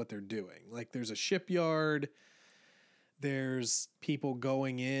specifically what they're doing. Like, there's a shipyard. There's people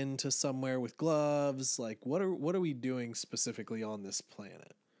going into somewhere with gloves. Like, what are we doing specifically on this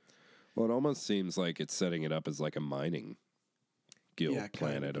planet? Well, it almost seems like it's setting it up as like a mining guild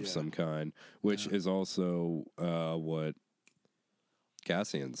planet of some kind, which is also what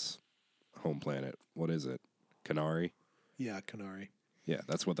Cassian's home planet. What is it? Canary? Yeah, Canary. Yeah,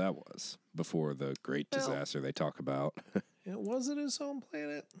 that's what that was before the great disaster they talk about. Was it his home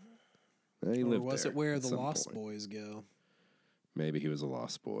planet? He lived was there it where the Lost Boys go? Maybe he was a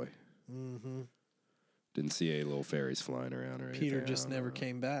lost boy. Mm-hmm. Didn't see any little fairies flying around or anything. Peter just never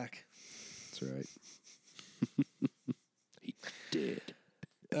came back. That's right. He did.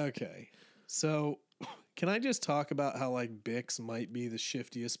 Okay. So, can I just talk about how, like, Bix might be the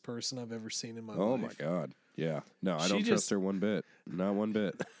shiftiest person I've ever seen in my life? Oh, my God. Yeah. No, I don't trust her one bit. Not one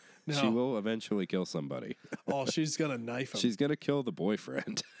bit. No. She will eventually kill somebody. Oh, she's going to knife him. She's going to kill the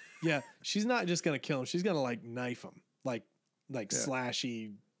boyfriend. Yeah. She's not just going to kill him. She's going to, like, knife him. Like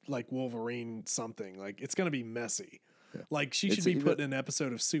slashy, like Wolverine something. Like, it's going to be messy. Yeah. Like, she should be put in an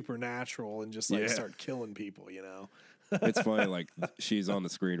episode of Supernatural and just, like, start killing people, It's funny, like, she's on the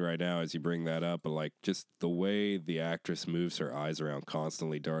screen right now as you bring that up, but, like, just the way the actress moves her eyes around,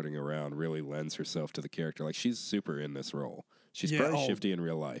 constantly darting around, really lends herself to the character. Like, she's super in this role. She's probably shifty in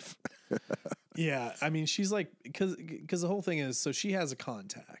real life. Yeah, I mean, she's like, because the whole thing is, so she has a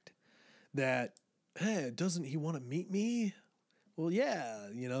contact that, hey, doesn't he want to meet me? Well, yeah,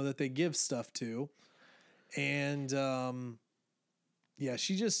 that they give stuff to. And, yeah,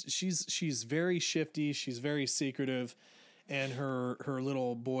 she's very shifty. She's very secretive. And her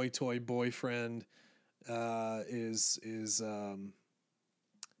little boy toy boyfriend, is he's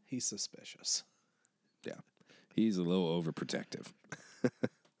suspicious. Yeah. He's a little overprotective.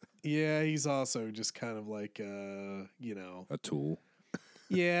 Yeah, he's also just kind of like, a tool.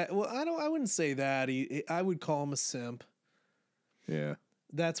 Yeah, well, I wouldn't say that. I would call him a simp. Yeah.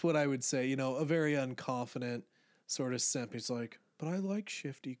 That's what I would say, a very unconfident sort of simp. He's like, but I like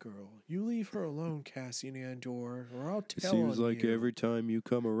Shifty Girl. You leave her alone, Cassian Andor, or I'll tell on you. It seems like every time you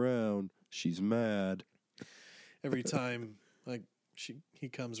come around, she's mad. Every time, like, he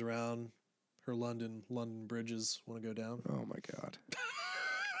comes around, her London bridges want to go down. Oh, my God.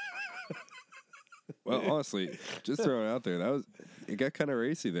 Well, honestly, just throwing it out there, it got kind of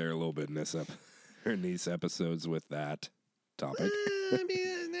racy there a little bit in these episodes with that topic. I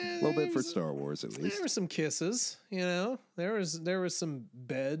mean, a little bit for Star Wars, at least. There were some kisses, There was some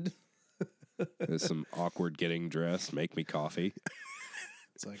bed. There's some awkward getting dressed. Make me coffee.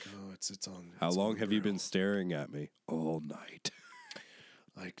 It's like, oh, it's on. How long have you been staring at me? All night.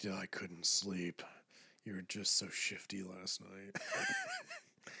 I couldn't sleep. You were just so shifty last night.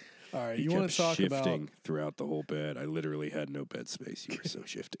 All right, you want to talk about shifting throughout the whole bed? I literally had no bed space. You were so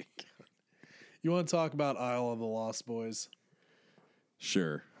shifty. You want to talk about Isle of the Lost Boys?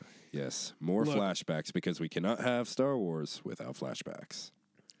 Sure. Yes. More flashbacks, because we cannot have Star Wars without flashbacks.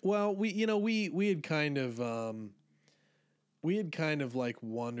 Well, we had kind of like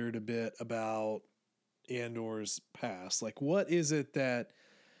wondered a bit about Andor's past. Like, what is it that,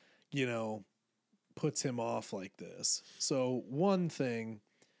 puts him off like this? So one thing,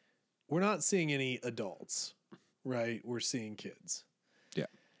 we're not seeing any adults, right? We're seeing kids. Yeah.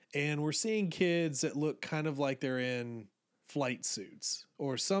 And we're seeing kids that look kind of like they're in flight suits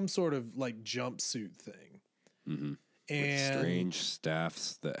or some sort of like jumpsuit thing. Mm-hmm. With And strange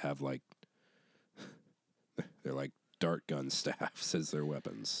staffs that have like they're like dart gun staffs as their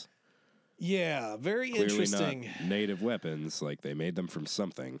weapons. yeah, very Clearly interesting. not native weapons, like they made them from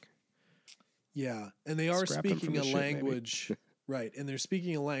something. Yeah, and they are Scrapped them from speaking the a ship, maybe. language, right? And they're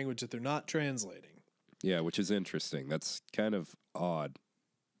speaking a language that they're not translating. Yeah, which is interesting. That's kind of odd.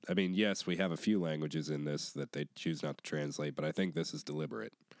 I mean, yes, we have a few languages in this that they choose not to translate, but I think this is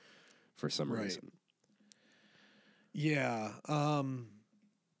deliberate for some Right. reason. Yeah. And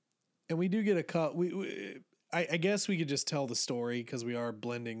we do get a cut. I guess we could just tell the story because we are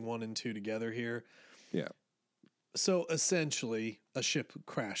blending 1 and 2 together here. Yeah. So essentially, a ship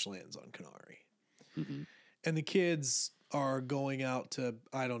crash lands on Canary, Mm-hmm. and the kids are going out to,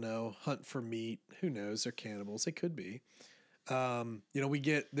 I don't know, hunt for meat. Who knows? They're cannibals. They could be. We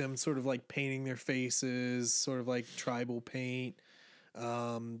get them sort of like painting their faces, sort of like tribal paint.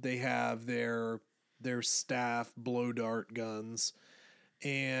 They have their staff blow dart guns,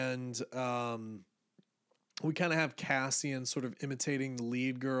 and we kind of have Cassian sort of imitating the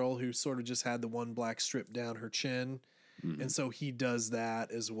lead girl who sort of just had the one black strip down her chin. Mm-hmm. And so he does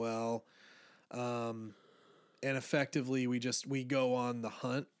that as well. And effectively we go on the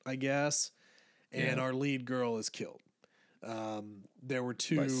hunt, I guess. And Yeah. our lead girl is killed. There were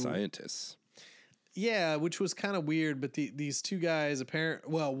 2 By scientists. Yeah, which was kind of weird, but these 2 guys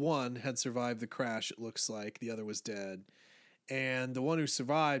one had survived the crash, it looks like. The other was dead. And the one who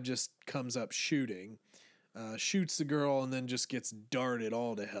survived just comes up shooting. Shoots the girl and then just gets darted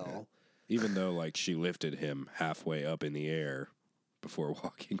all to hell. Yeah. Even though, like, she lifted him halfway up in the air before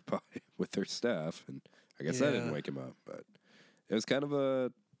walking by with her staff. And I guess that didn't wake him up. But it was kind of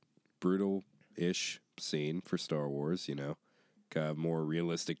a brutal-ish scene for Star Wars, Kind of more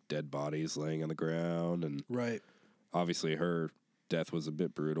realistic dead bodies laying on the ground. And Right. obviously her death was a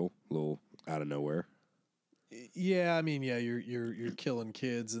bit brutal, a little out of nowhere. Yeah, I mean, yeah, you're killing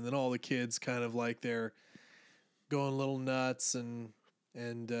kids, and then all the kids kind of like they're going a little nuts and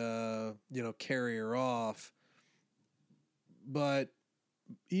carry her off. But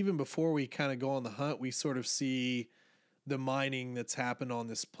even before we kind of go on the hunt, we sort of see the mining that's happened on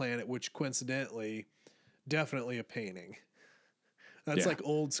this planet, which coincidentally, definitely a painting. That's like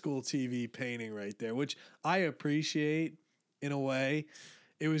old school TV painting right there, which I appreciate in a way.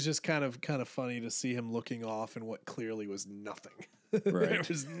 It was just kind of funny to see him looking off in what clearly was nothing. Right. There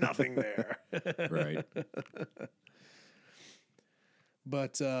was nothing there. Right.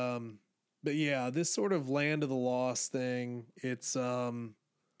 But yeah, this sort of Land of the Lost thing, it's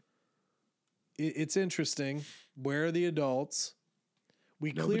interesting. Where are the adults?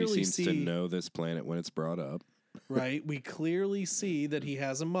 Nobody clearly seems to know this planet when it's brought up. Right? We clearly see that he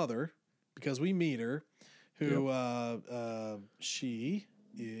has a mother because we meet her, who she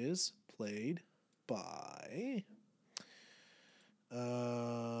is played by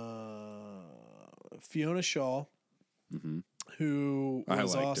Fiona Shaw, who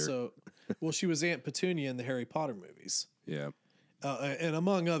was also well, she was Aunt Petunia in the Harry Potter movies. Yeah. And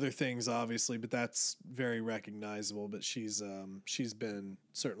among other things, obviously, but that's very recognizable. But she's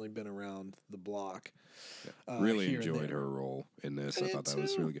certainly been around the block. Really enjoyed her role in this. I thought that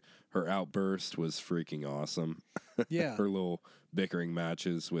was really good. Her outburst was freaking awesome. Yeah. Her little bickering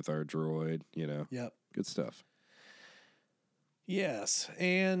matches with our droid, Yep. Good stuff. Yes.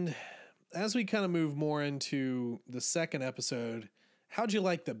 And as we kind of move more into the second episode, how'd you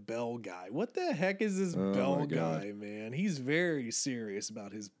like the bell guy? What the heck is this bell guy, man? He's very serious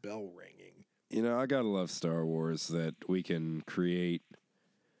about his bell ringing. I gotta love Star Wars that we can create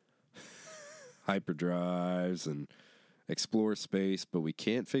hyperdrives and explore space, but we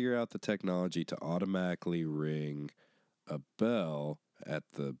can't figure out the technology to automatically ring a bell at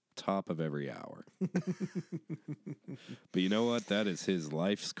the top of every hour. But you know what? That is his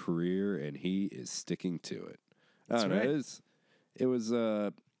life's career, and he is sticking to it. That's right. It was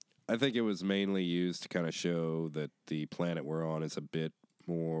I think it was mainly used to kind of show that the planet we're on is a bit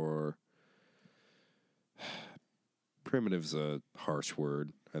more primitive's a harsh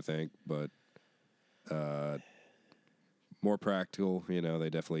word, I think, but more practical. They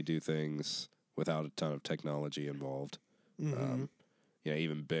definitely do things without a ton of technology involved. Mm-hmm.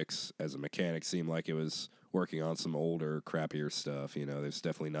 Even Bix as a mechanic seemed like it was working on some older, crappier stuff. There's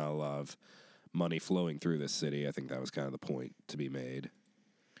definitely not a lot of money flowing through this city. I think that was kind of the point to be made.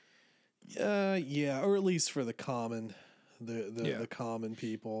 Yeah, or at least for the common, the common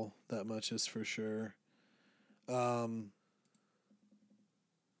people. That much is for sure.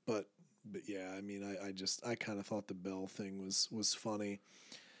 But yeah, I mean, I kind of thought the bell thing was funny.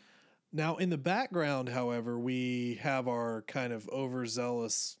 Now, in the background, however, we have our kind of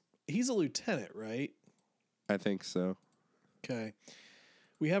overzealous. He's a lieutenant, right? I think so. Okay.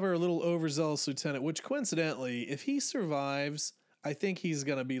 We have our little overzealous lieutenant, which coincidentally, if he survives, I think he's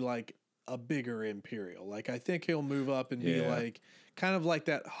going to be like a bigger Imperial. Like, I think he'll move up and be like, kind of like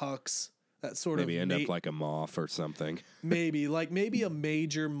that Hux, that sort maybe of... end up like a Moff or something. maybe a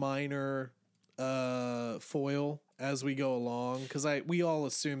major minor foil as we go along. Because we all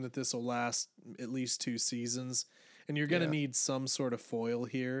assume that this will last at least 2 seasons. And you're going to need some sort of foil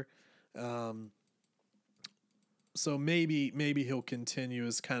here. So maybe he'll continue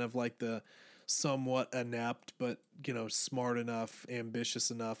as kind of like the somewhat inept, but smart enough,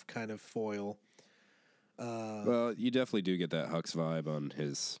 ambitious enough kind of foil. Well, you definitely do get that Hux vibe on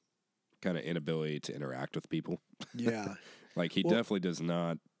his kind of inability to interact with people. Yeah, like he definitely does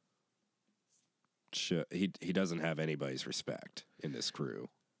not. He doesn't have anybody's respect in this crew.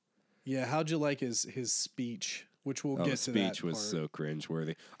 Yeah, how'd you like his speech? Which we'll get to. The speech was so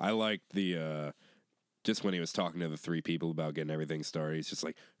cringeworthy. I liked the. Just when he was talking to the 3 people about getting everything started, he's just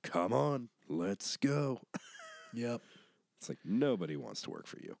like, come on, let's go. Yep. It's like, nobody wants to work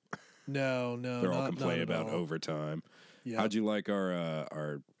for you. No. They're all complaining about overtime. Yep. How'd you like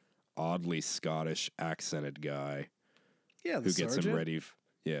our oddly Scottish accented guy? Yeah, who gets him ready?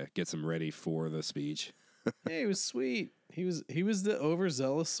 Gets him ready for the speech. Yeah, he was sweet. He was the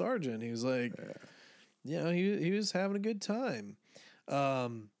overzealous sergeant. He was like, he was having a good time.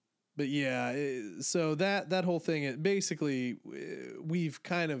 But yeah, so that whole thing, basically, we've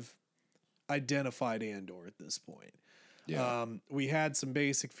kind of identified Andor at this point. Yeah. We had some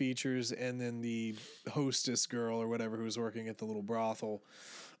basic features, and then the hostess girl or whatever who was working at the little brothel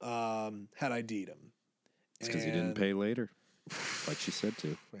had ID'd him. It's because he didn't pay later, like she said to.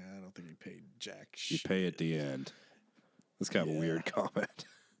 Man, I don't think he paid jack You shit. pay at the end. That's kind of a weird comment.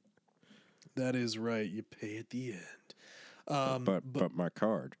 That is right. You pay at the end. But my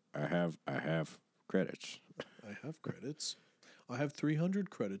card, I have credits. I have credits. I have 300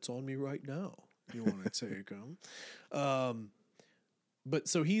 credits on me right now. You want to take them? But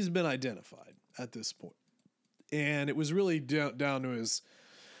so he's been identified at this point, and it was really down to his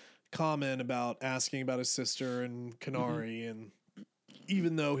comment about asking about his sister and Kenari, and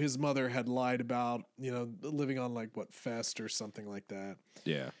even though his mother had lied about living on like Fest or something like that.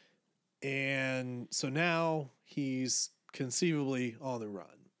 Yeah. And so now he's conceivably on the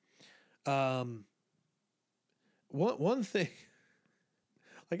run. One thing,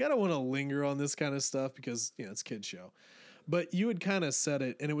 like, I don't want to linger on this kind of stuff because it's a kid's show, but you had kind of said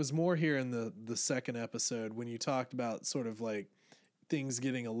it, and it was more here in the second episode when you talked about sort of like things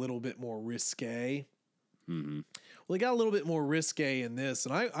getting a little bit more risque. Mm-hmm. Well, it got a little bit more risque in this,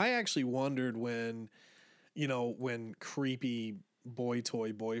 and I actually wondered when creepy boy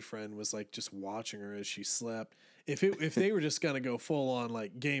toy boyfriend was like just watching her as she slept. If they were just gonna go full on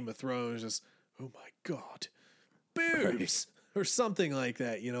like Game of Thrones, just oh my god, boobs or something like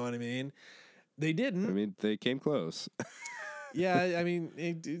that, you know what I mean? They didn't. I mean, they came close. Yeah, I mean,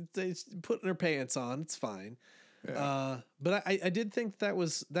 they putting her pants on, it's fine. Yeah. But I did think that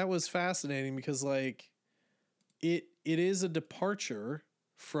was fascinating because like it is a departure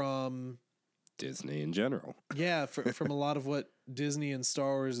from Disney in general. Yeah, from a lot of what Disney and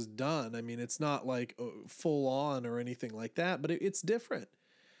Star Wars has done. I mean, it's not like full on or anything like that, but it's different.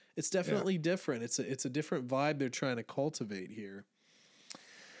 It's definitely different. It's a different vibe they're trying to cultivate here.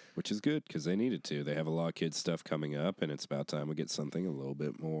 Which is good because they needed to. They have a lot of kids stuff coming up, and it's about time we get something a little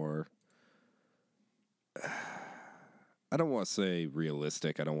bit more. I don't want to say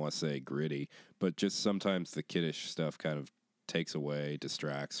realistic. I don't want to say gritty, but just sometimes the kiddish stuff kind of takes away,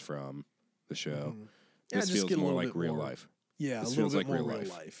 distracts from the show. Mm-hmm. This feels more like real life. Yeah, this feels like real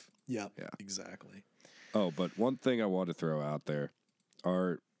life. Yep, yeah, exactly. Oh, but one thing I want to throw out there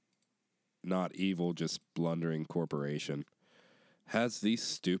are not evil, just blundering corporation has the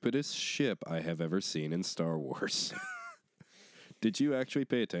stupidest ship I have ever seen in Star Wars. Did you actually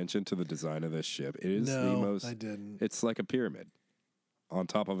pay attention to the design of this ship? It is the most. I didn't. It's like a pyramid on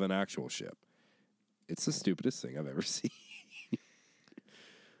top of an actual ship. It's the stupidest thing I've ever seen.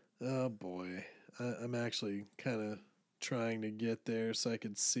 Oh boy, I'm actually kind of trying to get there so I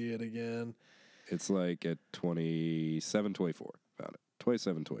could see it again. It's like at 2724. Found it.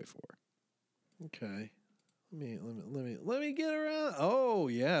 2724. Okay. Let me get around. Oh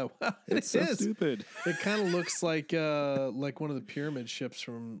yeah, it's so stupid. It kind of looks like one of the pyramid ships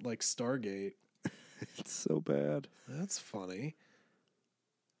from like Stargate. It's so bad. That's funny.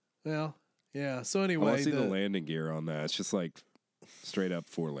 Well, yeah. So anyway, I want to see the landing gear on that. It's just like straight up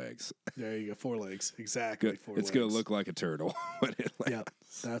 4 legs. There you go, 4 legs. Exactly. 4 legs. It's gonna look like a turtle when it lands.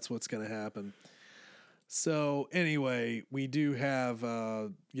 Yeah, that's what's gonna happen. So anyway, we do have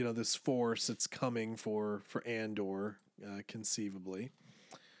this force that's coming for Andor, conceivably,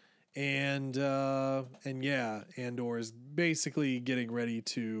 and yeah, Andor is basically getting ready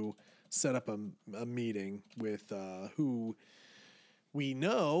to set up a meeting with who we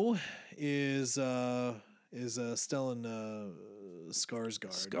know is Stellan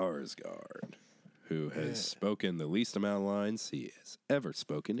Skarsgård, who has spoken the least amount of lines he has ever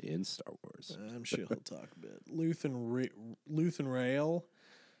spoken in Star Wars. I'm sure he'll talk a bit. Luthen Rael,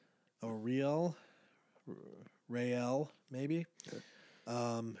 or Rael, maybe.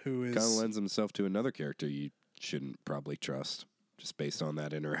 Who is kind of lends himself to another character you shouldn't probably trust, just based on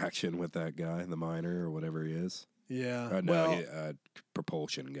that interaction with that guy, the miner or whatever he is. Yeah.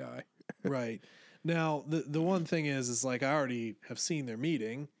 Propulsion guy. Right. Now, the one thing is like I already have seen their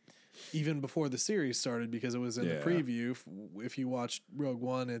meeting, even before the series started, because it was in the preview. If you watched Rogue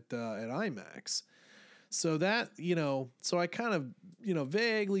One at IMAX, so that so I kind of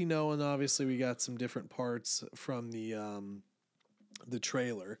vaguely know, and obviously we got some different parts from the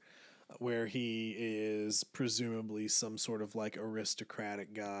trailer, where he is presumably some sort of like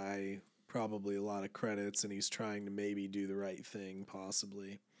aristocratic guy, probably a lot of credits, and he's trying to maybe do the right thing,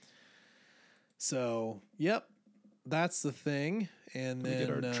 possibly. So, yep, that's the thing. And then we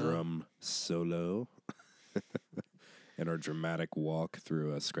get our drum solo and our dramatic walk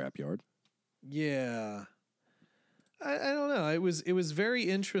through a scrapyard. Yeah. I don't know. It was very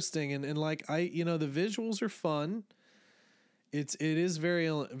interesting, and like the visuals are fun. It is very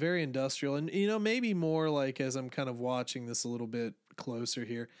very industrial, and maybe more like, as I'm kind of watching this a little bit closer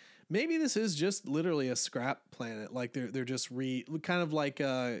here, maybe this is just literally a scrap planet. Like they're just kind of like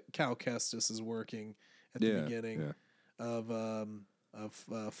Cal Kestis is working at the beginning of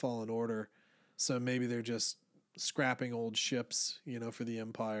Fallen Order. So maybe they're just scrapping old ships, for the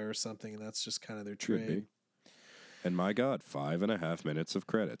Empire or something, and that's just kind of their trade. And my God, 5.5 minutes of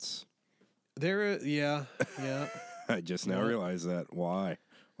credits. Yeah. I just now realized that. Why?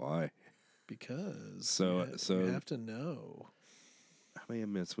 Because so you have to know. How many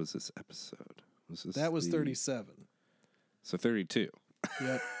minutes was this episode? That was 37. So 32.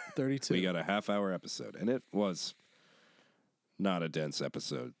 Yep, 32. We got a half-hour episode, and it was not a dense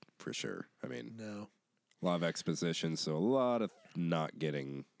episode for sure. I mean, no, a lot of exposition, so a lot of not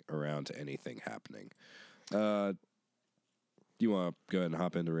getting around to anything happening. You want to go ahead and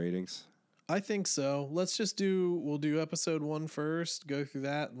hop into ratings? I think so. We'll do episode 1 first, go through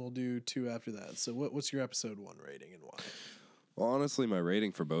that, and we'll do 2 after that. So what's your episode 1 rating and why? Well, honestly, my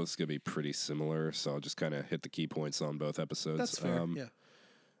rating for both is going to be pretty similar, so I'll just kind of hit the key points on both episodes. That's fair, yeah.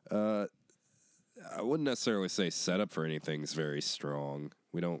 I wouldn't necessarily say setup for anything is very strong.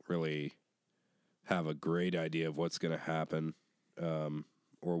 We don't really have a great idea of what's going to happen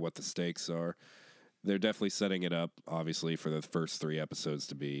or what the stakes are. They're definitely setting it up, obviously, for the first 3 episodes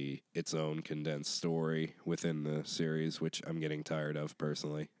to be its own condensed story within the series, which I'm getting tired of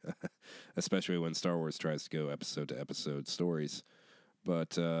personally, especially when Star Wars tries to go episode to episode stories.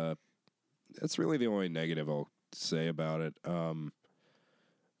 But that's really the only negative I'll say about it.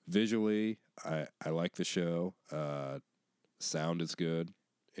 Visually, I like the show. Sound is good.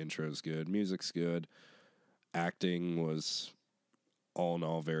 Intro's good. Music's good. Acting was all in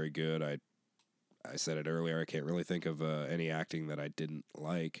all very good. I said it earlier, I can't really think of any acting that I didn't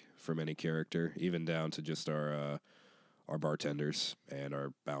like from any character, even down to just our bartenders and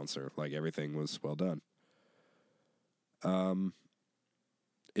our bouncer. Like, everything was well done.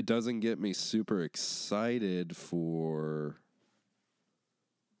 It doesn't get me super excited for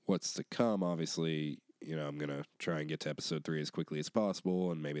what's to come. Obviously, I'm going to try and get to episode 3 as quickly as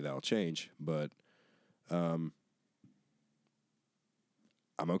possible, and maybe that'll change. But I'm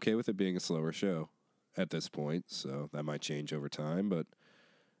okay with it being a slower show at this point, so that might change over time, but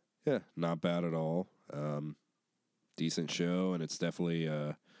yeah, not bad at all. Decent show, and it's definitely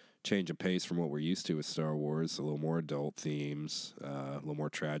a change of pace from what we're used to with Star Wars. A little more adult themes, a little more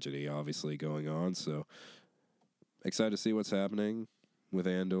tragedy, obviously, going on, so excited to see what's happening with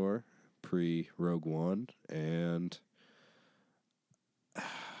Andor pre-Rogue One, and I'm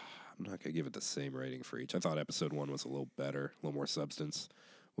not going to give it the same rating for each. I thought episode 1 was a little better, a little more substance.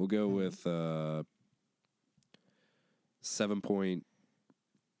 We'll go with 7.5,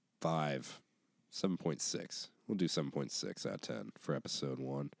 7.6. We'll do 7.6 out of 10 for episode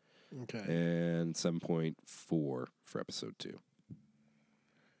 1. Okay. And 7.4 for episode 2.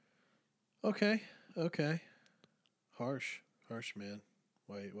 Okay. Harsh, man.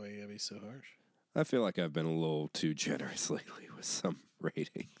 Why you gotta be so harsh? I feel like I've been a little too generous lately with some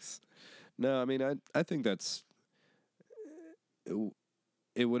ratings. No, I mean, I think that's...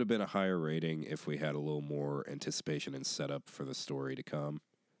 it would have been a higher rating if we had a little more anticipation and setup for the story to come.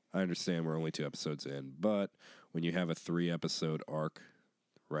 I understand we're only 2 episodes in, but when you have a 3-episode arc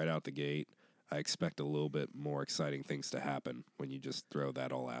right out the gate, I expect a little bit more exciting things to happen when you just throw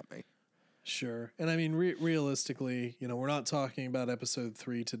that all at me. Sure. And I mean, realistically, we're not talking about episode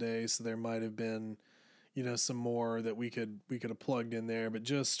 3 today, so there might have been, some more that we could have plugged in there, but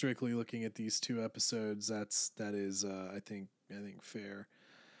just strictly looking at these 2 episodes, that is I think fair.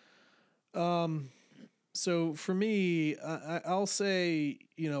 So for me, I'll say,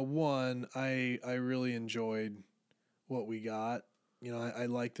 one, I really enjoyed what we got. I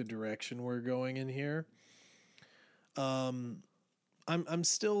like the direction we're going in here. I'm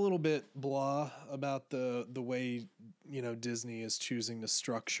still a little bit blah about the way Disney is choosing to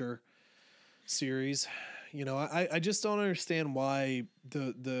structure series. I just don't understand why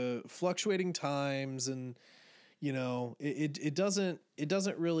the fluctuating times and it doesn't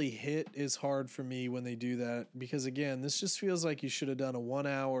really hit as hard for me when they do that, because again, this just feels like you should have done a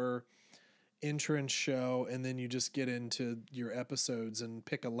 1-hour entrance show and then you just get into your episodes and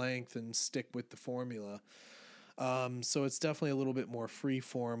pick a length and stick with the formula. So it's definitely a little bit more free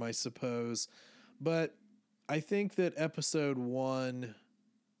form, I suppose. But I think that episode 1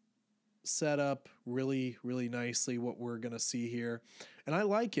 set up really, really nicely what we're going to see here. And I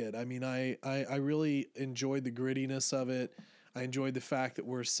like it. I mean, I really enjoyed the grittiness of it. I enjoyed the fact that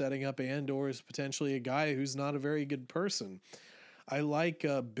we're setting up Andor as potentially a guy who's not a very good person. I like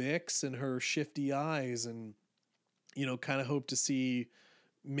Bix and her shifty eyes, and, kind of hope to see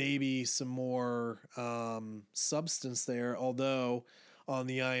maybe some more substance there, although on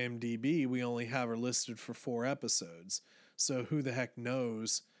the IMDb we only have her listed for 4 episodes, so who the heck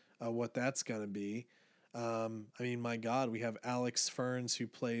knows what that's going to be. I mean, my God, we have Alex Ferns, who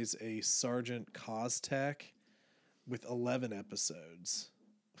plays a Sergeant Costech, with 11 episodes.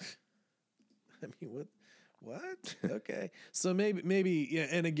 I mean, what? Okay. So maybe, yeah.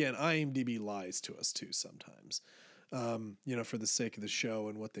 And again, IMDb lies to us too sometimes, for the sake of the show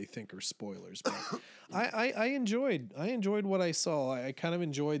and what they think are spoilers. But I enjoyed what I saw. I kind of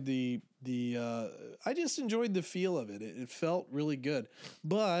enjoyed I just enjoyed the feel of it. It felt really good.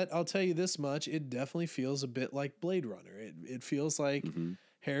 But I'll tell you this much: it definitely feels a bit like Blade Runner. It feels like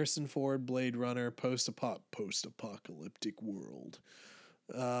Harrison Ford, Blade Runner, post-apocalyptic world.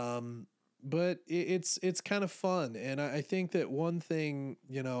 But it's kind of fun, and I think that one thing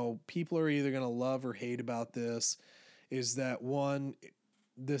people are either going to love or hate about this is that, one,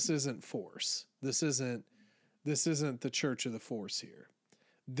 this isn't Force. This isn't the Church of the Force here.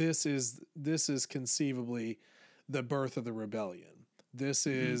 This is conceivably the birth of the rebellion. This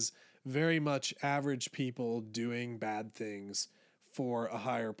is very much average people doing bad things for a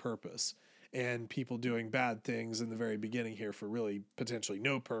higher purpose, and people doing bad things in the very beginning here for really potentially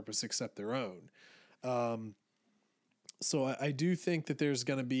no purpose except their own. So I do think that there's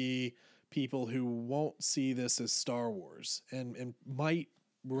going to be people who won't see this as Star Wars and might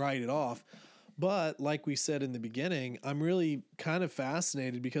write it off. But like we said in the beginning, I'm really kind of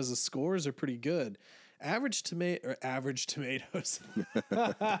fascinated because the scores are pretty good. Average tomatoes.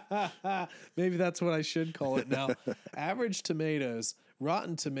 Maybe that's what I should call it now. Average tomatoes,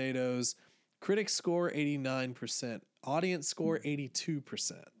 Rotten Tomatoes, critics score 89%, audience score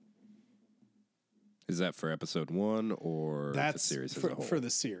 82%. Is that for episode 1 or That's the series as a whole? For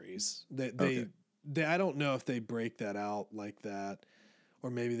the series. They I don't know if they break that out like that, or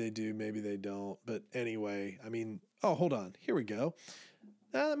maybe they do, maybe they don't. But anyway, I mean, oh, hold on. Here we go.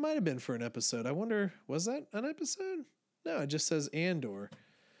 That might have been for an episode. I wonder, was that an episode? No, it just says Andor.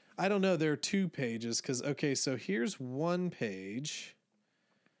 I don't know. There are 2 pages okay, so here's one page.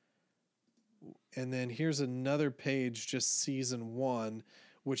 And then here's another page, just season 1,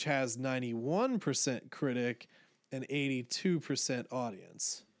 which has 91% critic and 82%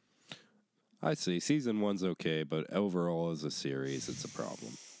 audience. I see. Season 1's okay, but overall as a series, it's a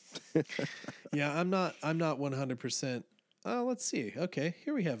problem. Yeah, I'm not 100%. Let's see. Okay,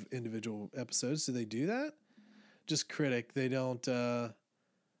 here we have individual episodes. Do they do that? Just critic. They don't.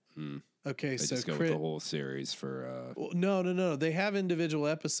 Okay, They so just go with the whole series for. Well, no. They have individual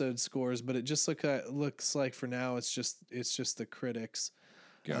episode scores, but it just looks like for now it's just the critics.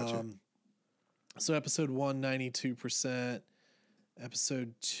 Gotcha. So episode 1, 92%.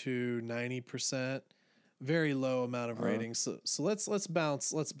 Episode 2, 90%. Very low amount of ratings. So let's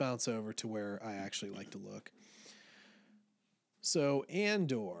bounce over to where I actually like to look. So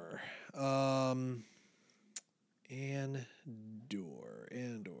Andor. Andor.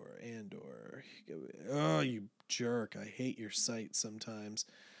 Oh, you jerk. I hate your site sometimes.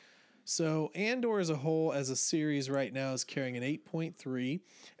 So Andor as a whole, as a series right now, is carrying an 8.3.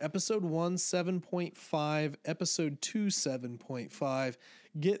 Episode 1, 7.5. Episode 2, 7.5.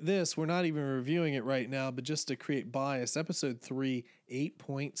 Get this, we're not even reviewing it right now, but just to create bias, episode 3,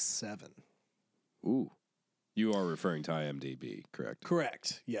 8.7. Ooh. You are referring to IMDb, correct?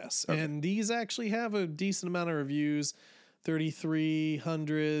 Correct, yes. Okay. And these actually have a decent amount of reviews,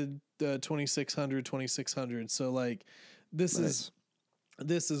 3,300, 2,600, 2,600. So like this is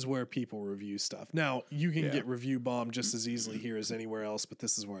where people review stuff. Now, you can get review bombed just as easily here as anywhere else, but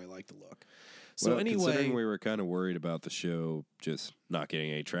this is where I like to look. So anyway, considering we were kind of worried about the show just not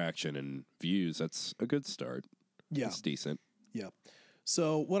getting any traction and views, that's a good start. Yeah. It's decent. Yeah.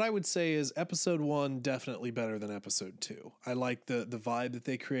 So what I would say is episode 1 definitely better than episode 2. I like the vibe that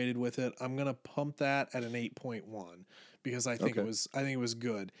they created with it. I'm going to pump that at an 8.1 because I think it was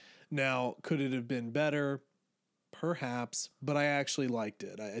good. Now, could it have been better? Perhaps, but I actually liked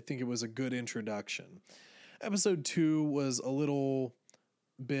it. I think it was a good introduction. Episode 2 was a little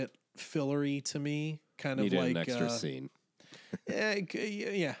bit fillery to me, kind of like an extra scene.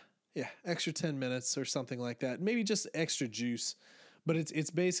 yeah, extra 10 minutes or something like that. Maybe just extra juice, but it's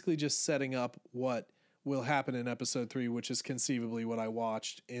basically just setting up what will happen in episode 3, which is conceivably what I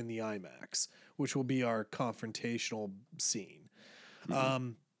watched in the IMAX, which will be our confrontational scene.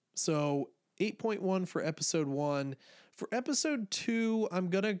 So 8.1 for episode 1. For episode 2, I'm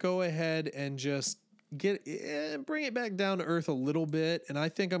going to go ahead and just bring it back down to earth a little bit, and I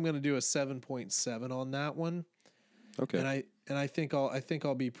think I'm going to do a 7.7 on that one. Okay. And I think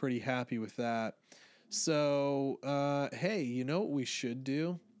I'll be pretty happy with that. So, hey, you know what we should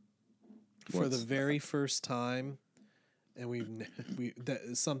do for the very first time, and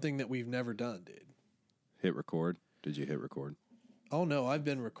something that we've never done, dude. Hit record. Did you hit record? Oh no, I've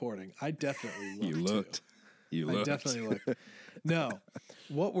been recording. I definitely looked. You looked. You looked. I definitely looked. No,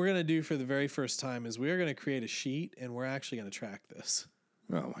 what we're gonna do for the very first time is we are gonna create a sheet, and we're actually gonna track this.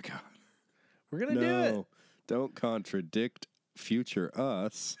 Oh my god. We're gonna do it. Don't contradict future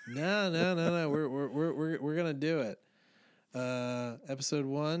us. No. We're gonna do it. Episode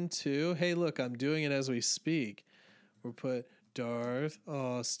 1, 2. Hey, look, I'm doing it as we speak. We'll put Darth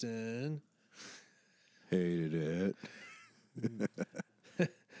Austin. Hated it.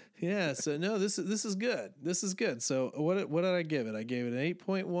 Yeah, so no, this is good. This is good. So what did I give it? I gave it an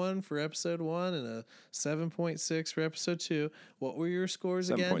 8.1 for episode 1 and a 7.6 for episode 2. What were your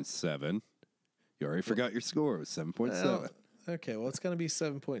scores again? 7.7. You already forgot your score. It was 7.7. Well, okay, well, it's going to be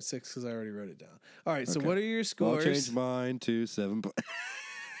 7.6 because I already wrote it down. All right, so what are your scores? I'll change mine to 7.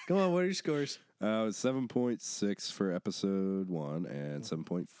 Come on, what are your scores? It was 7.6 for episode 1 and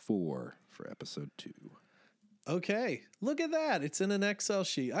 7.4 for episode 2. Okay, look at that. It's in an Excel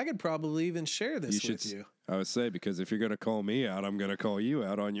sheet. I could probably even share this with you. I would say, because if you're going to call me out, I'm going to call you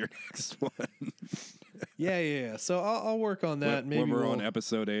out on your next one. Yeah. So I'll work on that. When we're on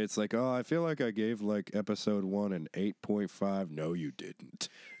episode 8, it's like, I feel like I gave like episode 1 an 8.5. No, you didn't.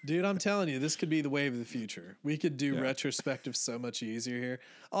 Dude, I'm telling you, this could be the wave of the future. We could do retrospective so much easier here.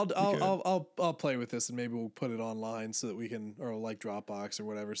 I'll play with this, and maybe we'll put it online so that we can, or like Dropbox or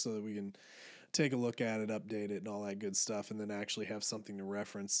whatever, so that we can take a look at it, update it, and all that good stuff, and then actually have something to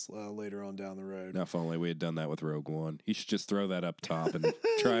reference later on down the road. Now, if only we had done that with Rogue One. You should just throw that up top and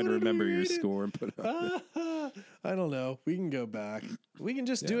try to remember your score and put it on. I don't know. We can go back. We can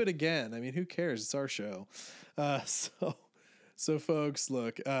just do it again. I mean, who cares? It's our show. So folks,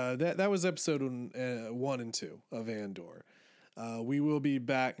 look, that was episode 1 and 2 of Andor. We will be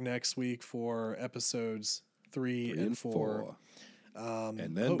back next week for episodes 3 and 4.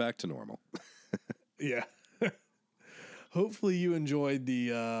 And then back to normal. Yeah. Hopefully you enjoyed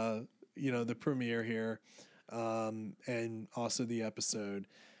the the premiere here, and also the episode.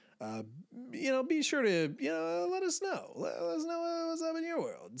 Be sure to let us know. Let us know what's up in your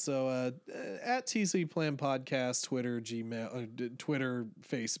world. So at TC Plan Podcast, Twitter, Gmail, Twitter,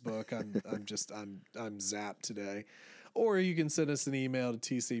 Facebook. I'm zapped today. Or you can send us an email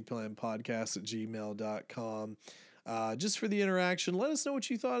to tcplanpodcast@gmail.com. Just for the interaction, let us know what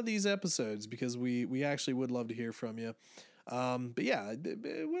you thought of these episodes, because we actually would love to hear from you. But yeah,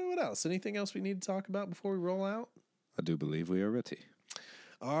 what else? Anything else we need to talk about before we roll out? I do believe we are ready.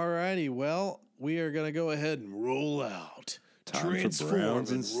 Alrighty, well, we are going to go ahead and roll out. Time for Browns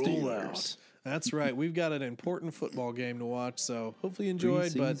and roll Steelers. Out. That's right. We've got an important football game to watch, so hopefully you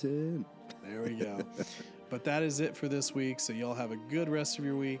enjoyed. Pre-season. But there we go. But that is it for this week, so y'all have a good rest of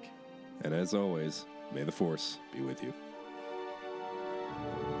your week. And as always, may the Force be with you.